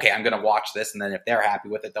go, okay, I'm going to watch this, and then if they're happy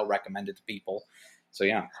with it, they'll recommend it to people. So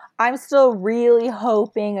yeah, I'm still really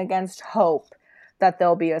hoping against hope that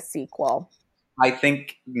there'll be a sequel. I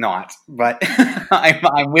think not, but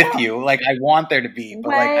I'm with you. Like I want there to be,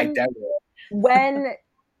 but like I doubt it. When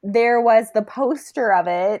there was the poster of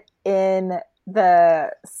it in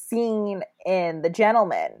the scene in The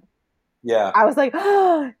Gentleman, I was like,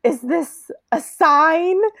 oh, is this a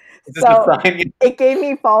sign? It gave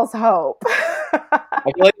me false hope.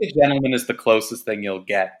 I feel like The Gentleman is the closest thing you'll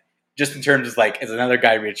get. Just in terms of like, it's another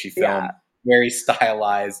Guy Ritchie film, very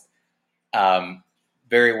stylized,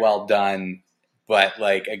 very well done. But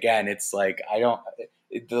like, again, it's like,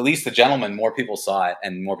 at least The Gentleman, more people saw it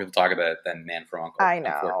and more people talk about it than Man from U.N.C.L.E. I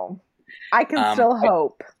know. I can still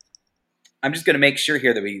hope. I'm just going to make sure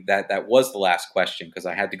here that was the last question, because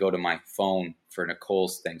I had to go to my phone for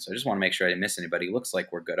Nicole's thing. So I just want to make sure I didn't miss anybody. It looks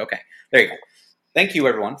like we're good. Okay, there you go. Thank you,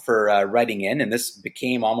 everyone, for writing in. And this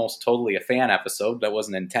became almost totally a fan episode. That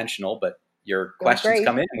wasn't intentional, but your questions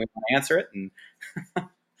come in and we want to answer it.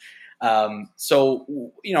 And so,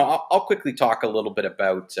 you know, I'll quickly talk a little bit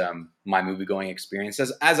about my movie-going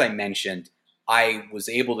experiences. As I mentioned, I was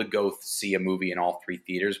able to go see a movie in all three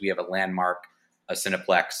theaters. We have a Landmark, a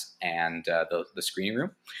Cineplex, and the Screening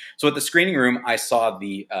Room. So at the Screening Room, I saw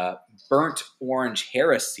the Burnt Orange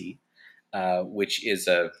Heresy, which is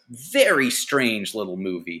a very strange little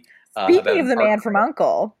movie. Speaking of The Man from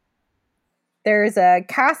U.N.C.L.E., there's a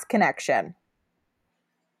cast connection.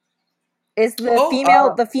 Is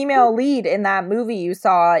the female lead in that movie you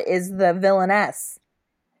saw is the villainess?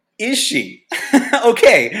 Is she?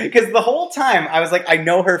 Okay, because the whole time I was like, I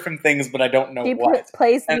know her from things, but I don't know what. She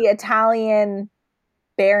plays the Italian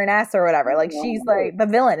baroness or whatever. Like she's like the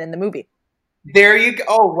villain in the movie. There you go.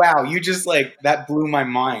 Oh, wow. You just like, that blew my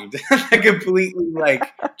mind. I completely like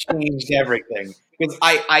changed everything. Because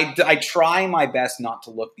I try my best not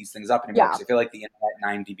to look these things up anymore, because I feel like the internet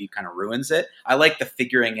and IMDb kind of ruins it. I like the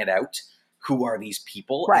figuring it out. Who are these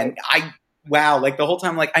people? Right. And like the whole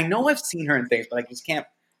time, like, I know I've seen her in things, but I just can't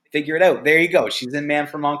figure it out. There you go. She's in Man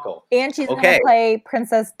from U.N.C.L.E. And she's going to play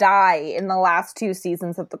Princess Di in the last 2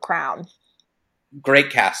 seasons of The Crown.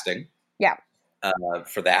 Great casting. Yeah.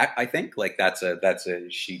 For that, I think like that's a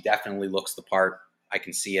she definitely looks the part. I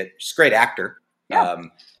can see it. She's a great actor. Yeah.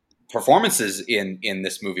 performances in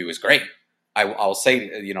this movie was great. I'll say,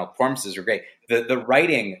 performances were great. The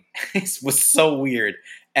writing was so weird,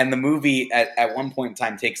 and the movie at one point in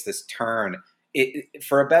time takes this turn.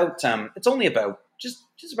 For about it's only about just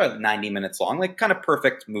about 90 minutes long, like kind of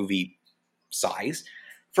perfect movie size.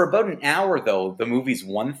 For about an hour, though, the movie's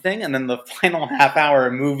one thing, and then the final half hour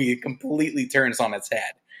of movie completely turns on its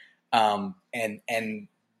head. And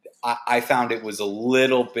I found it was a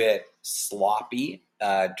little bit sloppy,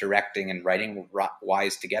 directing and writing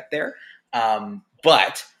wise to get there.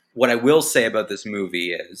 But what I will say about this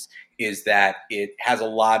movie is that it has a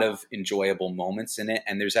lot of enjoyable moments in it,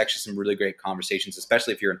 and there's actually some really great conversations,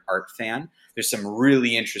 especially if you're an art fan. There's some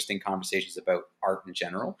really interesting conversations about art in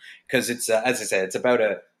general, because it's, as I said, it's about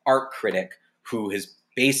an art critic who has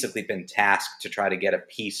basically been tasked to try to get a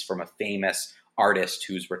piece from a famous artist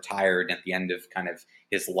who's retired at the end of kind of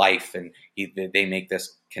his life, and they make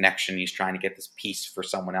this connection. He's trying to get this piece for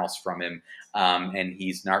someone else from him, and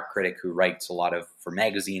he's an art critic who writes a lot for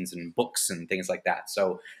magazines and books and things like that.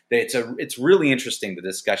 So it's really interesting, the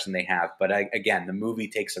discussion they have. But again, the movie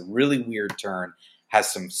takes a really weird turn,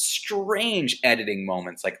 has some strange editing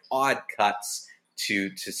moments, like odd cuts to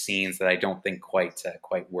scenes that I don't think quite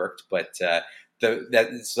worked. But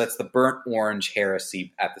that's the Burnt Orange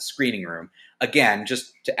Heresy at the Screening Room. Again,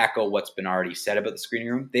 just to echo what's been already said about the Screening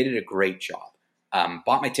Room, they did a great job.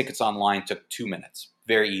 Bought my tickets online, took 2 minutes.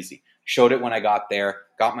 Very easy. Showed it when I got there,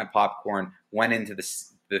 got my popcorn, went into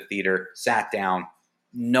the theater, sat down.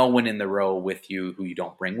 No one in the row with you who you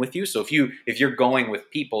don't bring with you. So if you're going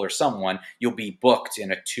with people or someone, you'll be booked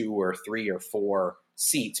in a 2 or 3 or 4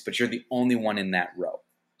 seats, but you're the only one in that row.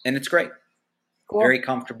 And it's great. Cool. Very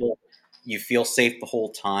comfortable. You feel safe the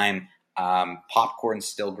whole time. Popcorn's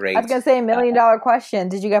still great. I was going to say $1 million question.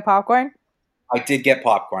 Did you get popcorn? I did get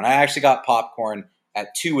popcorn. I actually got popcorn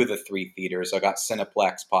at 2 of the 3 theaters. I got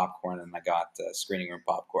Cineplex popcorn and I got Screening Room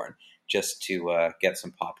popcorn just to get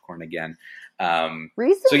some popcorn again.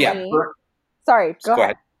 Recently, so yeah. Sorry, go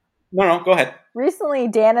ahead. No, go ahead. Recently,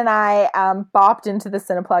 Dan and I bopped into the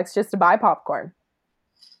Cineplex just to buy popcorn.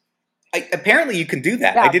 Apparently, you can do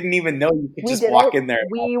that. Yeah. I didn't even know you could just walk in there.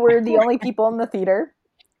 We were the only people in the theater.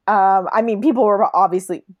 I mean, people were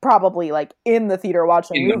probably like in the theater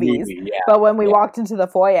watching movies. Yeah. But when we walked into the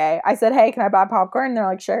foyer, I said, "Hey, can I buy popcorn?" And they're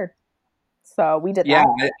like, "Sure." So we did that. Yeah,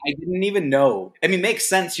 I didn't even know. I mean, it makes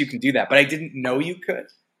sense you can do that, but I didn't know you could.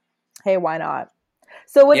 Hey, why not?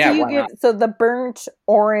 So what do you give? Not? So the Burnt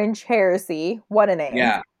Orange Heresy, what a name.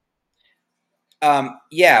 Yeah.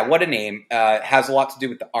 What a name. Has a lot to do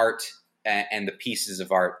with the art and the pieces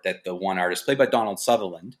of art that the one artist, played by Donald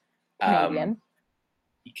Sutherland.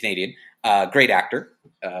 Canadian. Great actor.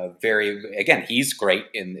 He's great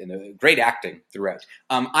in great acting throughout.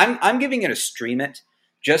 I'm giving it a stream it,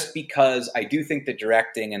 just because I do think the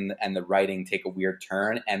directing and the writing take a weird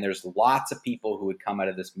turn, and there's lots of people who would come out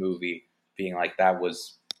of this movie being like, that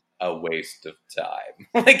was a waste of time.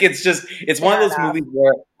 Like, it's one of those movies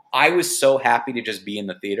where I was so happy to just be in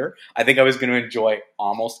the theater. I think I was going to enjoy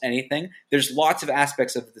almost anything. There's lots of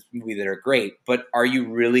aspects of this movie that are great, but are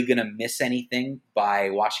you really going to miss anything by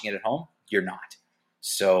watching it at home? You're not.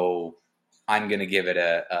 So I'm going to give it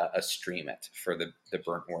a stream it for the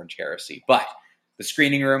Burnt Orange Heresy. But the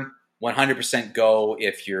Screening Room, 100% go.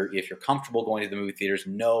 If you're comfortable going to the movie theaters,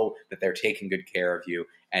 know that they're taking good care of you,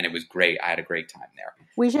 and it was great. I had a great time there.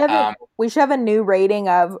 We should have a new rating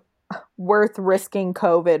of worth risking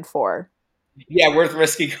COVID for. Yeah, worth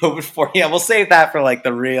risking COVID for. Yeah, we'll save that for like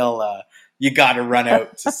the real. You got to run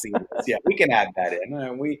out to see this. Yeah, we can add that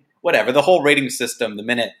in. Whatever the whole rating system. The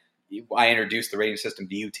minute I introduced the rating system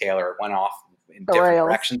to you, Taylor, it went off in different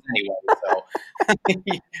directions anyway.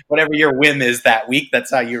 So whatever your whim is that week, that's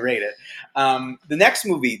how you rate it. The next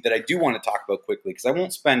movie that I do want to talk about quickly, because I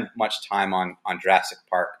won't spend much time on Jurassic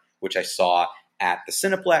Park, which I saw at the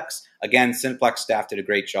Cineplex. Again, Cineplex staff did a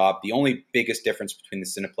great job. The only biggest difference between the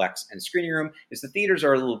Cineplex and Screening Room is the theaters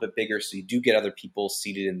are a little bit bigger, so you do get other people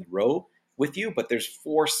seated in the row with you, but there's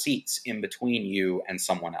 4 seats in between you and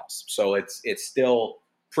someone else. So it's still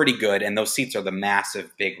pretty good, and those seats are the massive,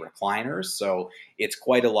 big recliners, so it's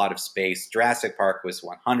quite a lot of space. Jurassic Park was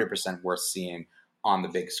 100% worth seeing on the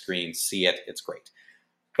big screen. See it. It's great.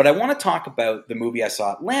 But I want to talk about the movie I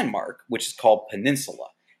saw at Landmark, which is called Peninsula.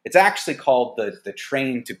 It's actually called the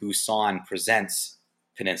Train to Busan Presents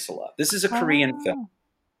Peninsula. This is a Korean film.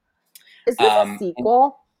 Is this a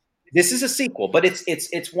sequel? This is a sequel, but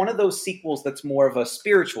it's one of those sequels that's more of a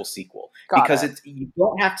spiritual sequel. You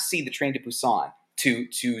don't have to see the Train to Busan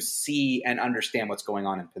to see and understand what's going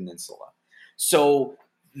on in Peninsula. So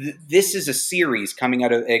this is a series coming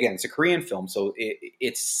out of, again, it's a Korean film, so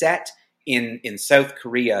it's set in South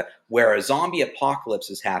Korea where a zombie apocalypse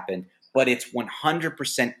has happened, but it's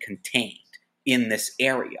 100% contained in this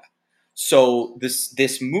area. So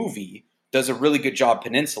this movie does a really good job,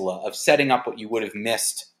 Peninsula, of setting up what you would have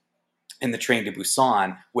missed in the Train to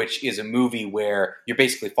Busan, which is a movie where you're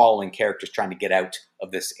basically following characters trying to get out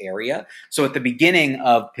of this area. So at the beginning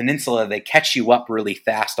of Peninsula, they catch you up really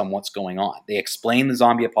fast on what's going on. They explain the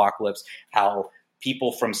zombie apocalypse, how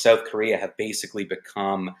people from South Korea have basically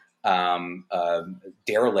become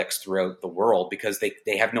derelicts throughout the world because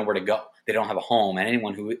they have nowhere to go. They don't have a home, and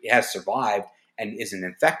anyone who has survived and isn't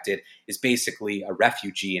infected is basically a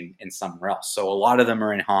refugee in somewhere else. So a lot of them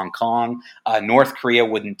are in Hong Kong. North Korea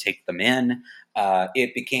wouldn't take them in.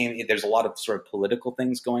 There's a lot of sort of political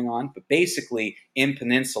things going on, but basically in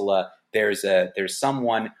Peninsula, there's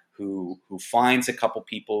someone who finds a couple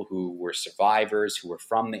people who were survivors, who were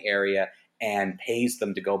from the area, and pays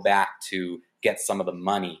them to go back to get some of the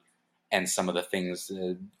money and some of the things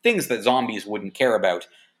that zombies wouldn't care about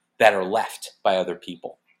that are left by other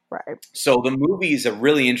people. Right. So the movie is a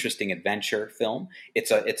really interesting adventure film.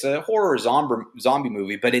 It's a horror zombie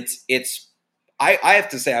movie, but I have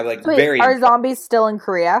to say I like very. Are zombies still in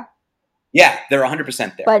Korea? Yeah, they're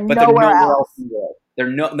 100% there, but nowhere else.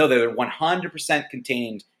 They're 100%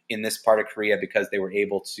 contained in this part of Korea because they were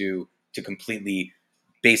able to completely,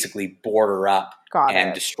 basically border up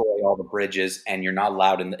and destroy all the bridges, and you're not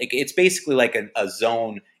allowed in. It's basically like a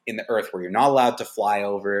zone in the earth where you're not allowed to fly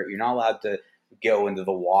over. You're not allowed to go into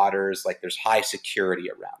the waters. Like there's high security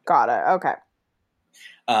around it. Got it. Okay.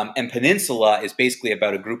 And Peninsula is basically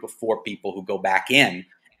about a group of 4 people who go back in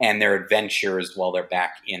and their adventures while they're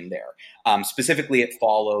back in there. Specifically, it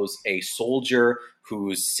follows a soldier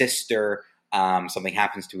whose sister, something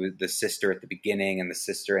happens to the sister at the beginning, and the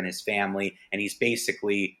sister and his family, and he's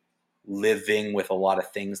basically living with a lot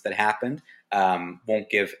of things that happened. Won't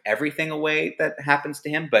give everything away that happens to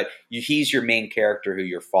him, but he's your main character who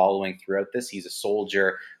you're following throughout this. He's a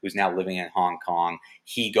soldier who's now living in Hong Kong.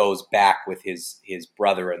 He goes back with his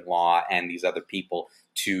brother-in-law and these other people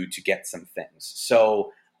to get some things.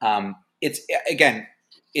 So it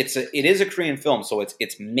is a Korean film, so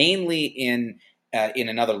it's mainly in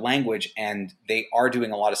another language, and they are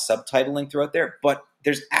doing a lot of subtitling throughout there, but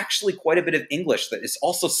there's actually quite a bit of English that is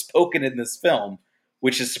also spoken in this film,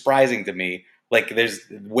 which is surprising to me. Like, there's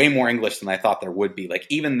way more English than I thought there would be. Like,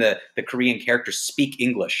 even the Korean characters speak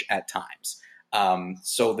English at times.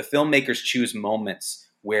 So the filmmakers choose moments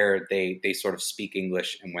where they sort of speak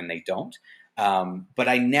English and when they don't. But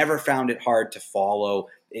I never found it hard to follow.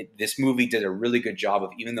 This movie did a really good job of,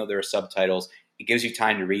 even though there are subtitles, it gives you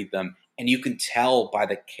time to read them. And you can tell by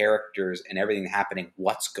the characters and everything happening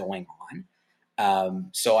what's going on.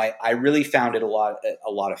 So I really found it a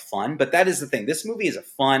lot of fun. But that is the thing. This movie is a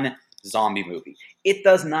fun zombie movie. It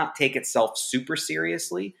does not take itself super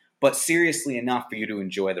seriously, but seriously enough for you to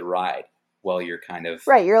enjoy the ride while you're kind of...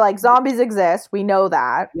 Right, you're like, zombies exist. We know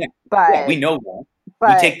that. Yeah, we know that.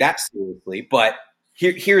 But we take that seriously. But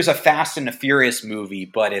here's a Fast and the Furious movie,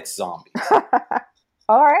 but it's zombies.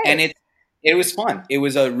 All right. And it was fun. It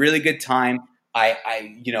was a really good time.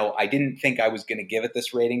 I didn't think I was going to give it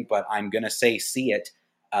this rating, but I'm going to say see it.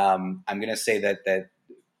 I'm going to say that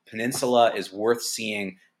Peninsula is worth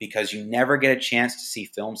seeing because you never get a chance to see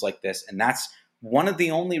films like this. And that's one of the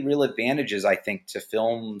only real advantages, I think, to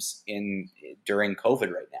films during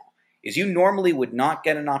COVID right now, is you normally would not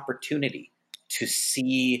get an opportunity to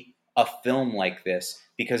see a film like this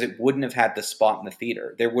because it wouldn't have had the spot in the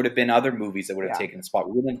theater. There would have been other movies that would have taken the spot.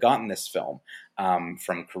 We wouldn't have gotten this film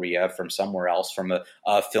from Korea, from somewhere else, from a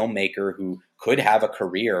filmmaker who could have a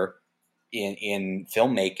career in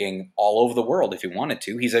filmmaking all over the world if he wanted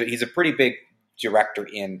to. He's a pretty big director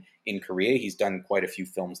in Korea. He's done quite a few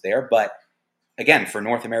films there. But again, for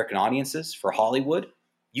North American audiences, for Hollywood,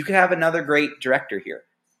 you could have another great director here.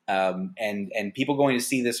 And people going to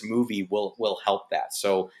see this movie will help that.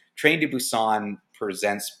 So Train to Busan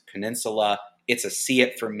presents Peninsula. It's a see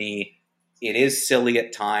it for me. It is silly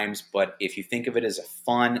at times, but if you think of it as a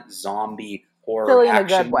fun zombie horror silly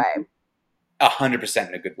action, in a good way. 100%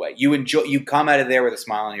 in a good way. You come out of there with a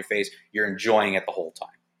smile on your face. You're enjoying it the whole time.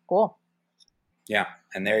 Cool. Yeah,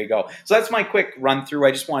 and there you go. So that's my quick run through.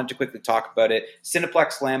 I just wanted to quickly talk about it.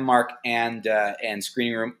 Cineplex, Landmark, and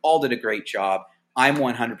Screening Room all did a great job. I'm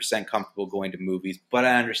 100% comfortable going to movies, but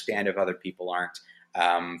I understand if other people aren't.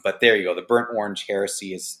 But there you go. The Burnt Orange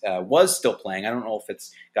Heresy was still playing. I don't know if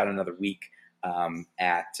it's got another week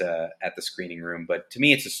at the Screening Room, but to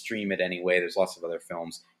me, it's a stream it anyway. There's lots of other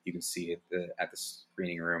films you can see at the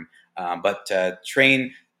Screening Room. But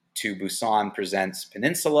Train to Busan presents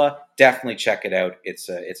Peninsula. Definitely check it out. It's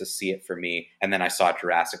a see it for me. And then I saw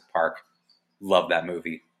Jurassic Park Love that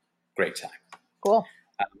movie. Great time. Cool.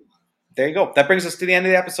 There you go. That brings us to the end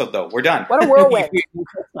of the episode, though. We're done. What a whirlwind.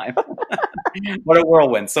 What a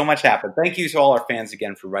whirlwind. So much happened. Thank you to all our fans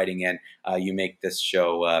again for writing in. You make this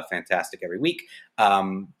show fantastic every week.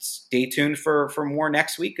 Stay tuned for more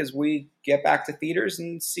next week as we get back to theaters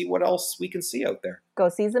and see what else we can see out there. Go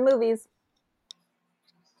see some movies.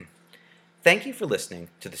 Thank you for listening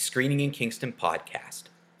to the Screening in Kingston podcast,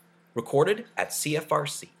 recorded at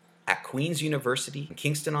CFRC at Queen's University in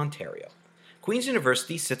Kingston, Ontario. Queen's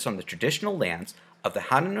University sits on the traditional lands of the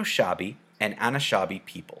Haudenosaunee and Anishinaabe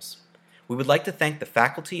peoples. We would like to thank the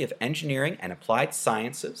Faculty of Engineering and Applied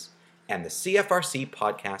Sciences and the CFRC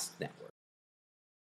Podcast Network.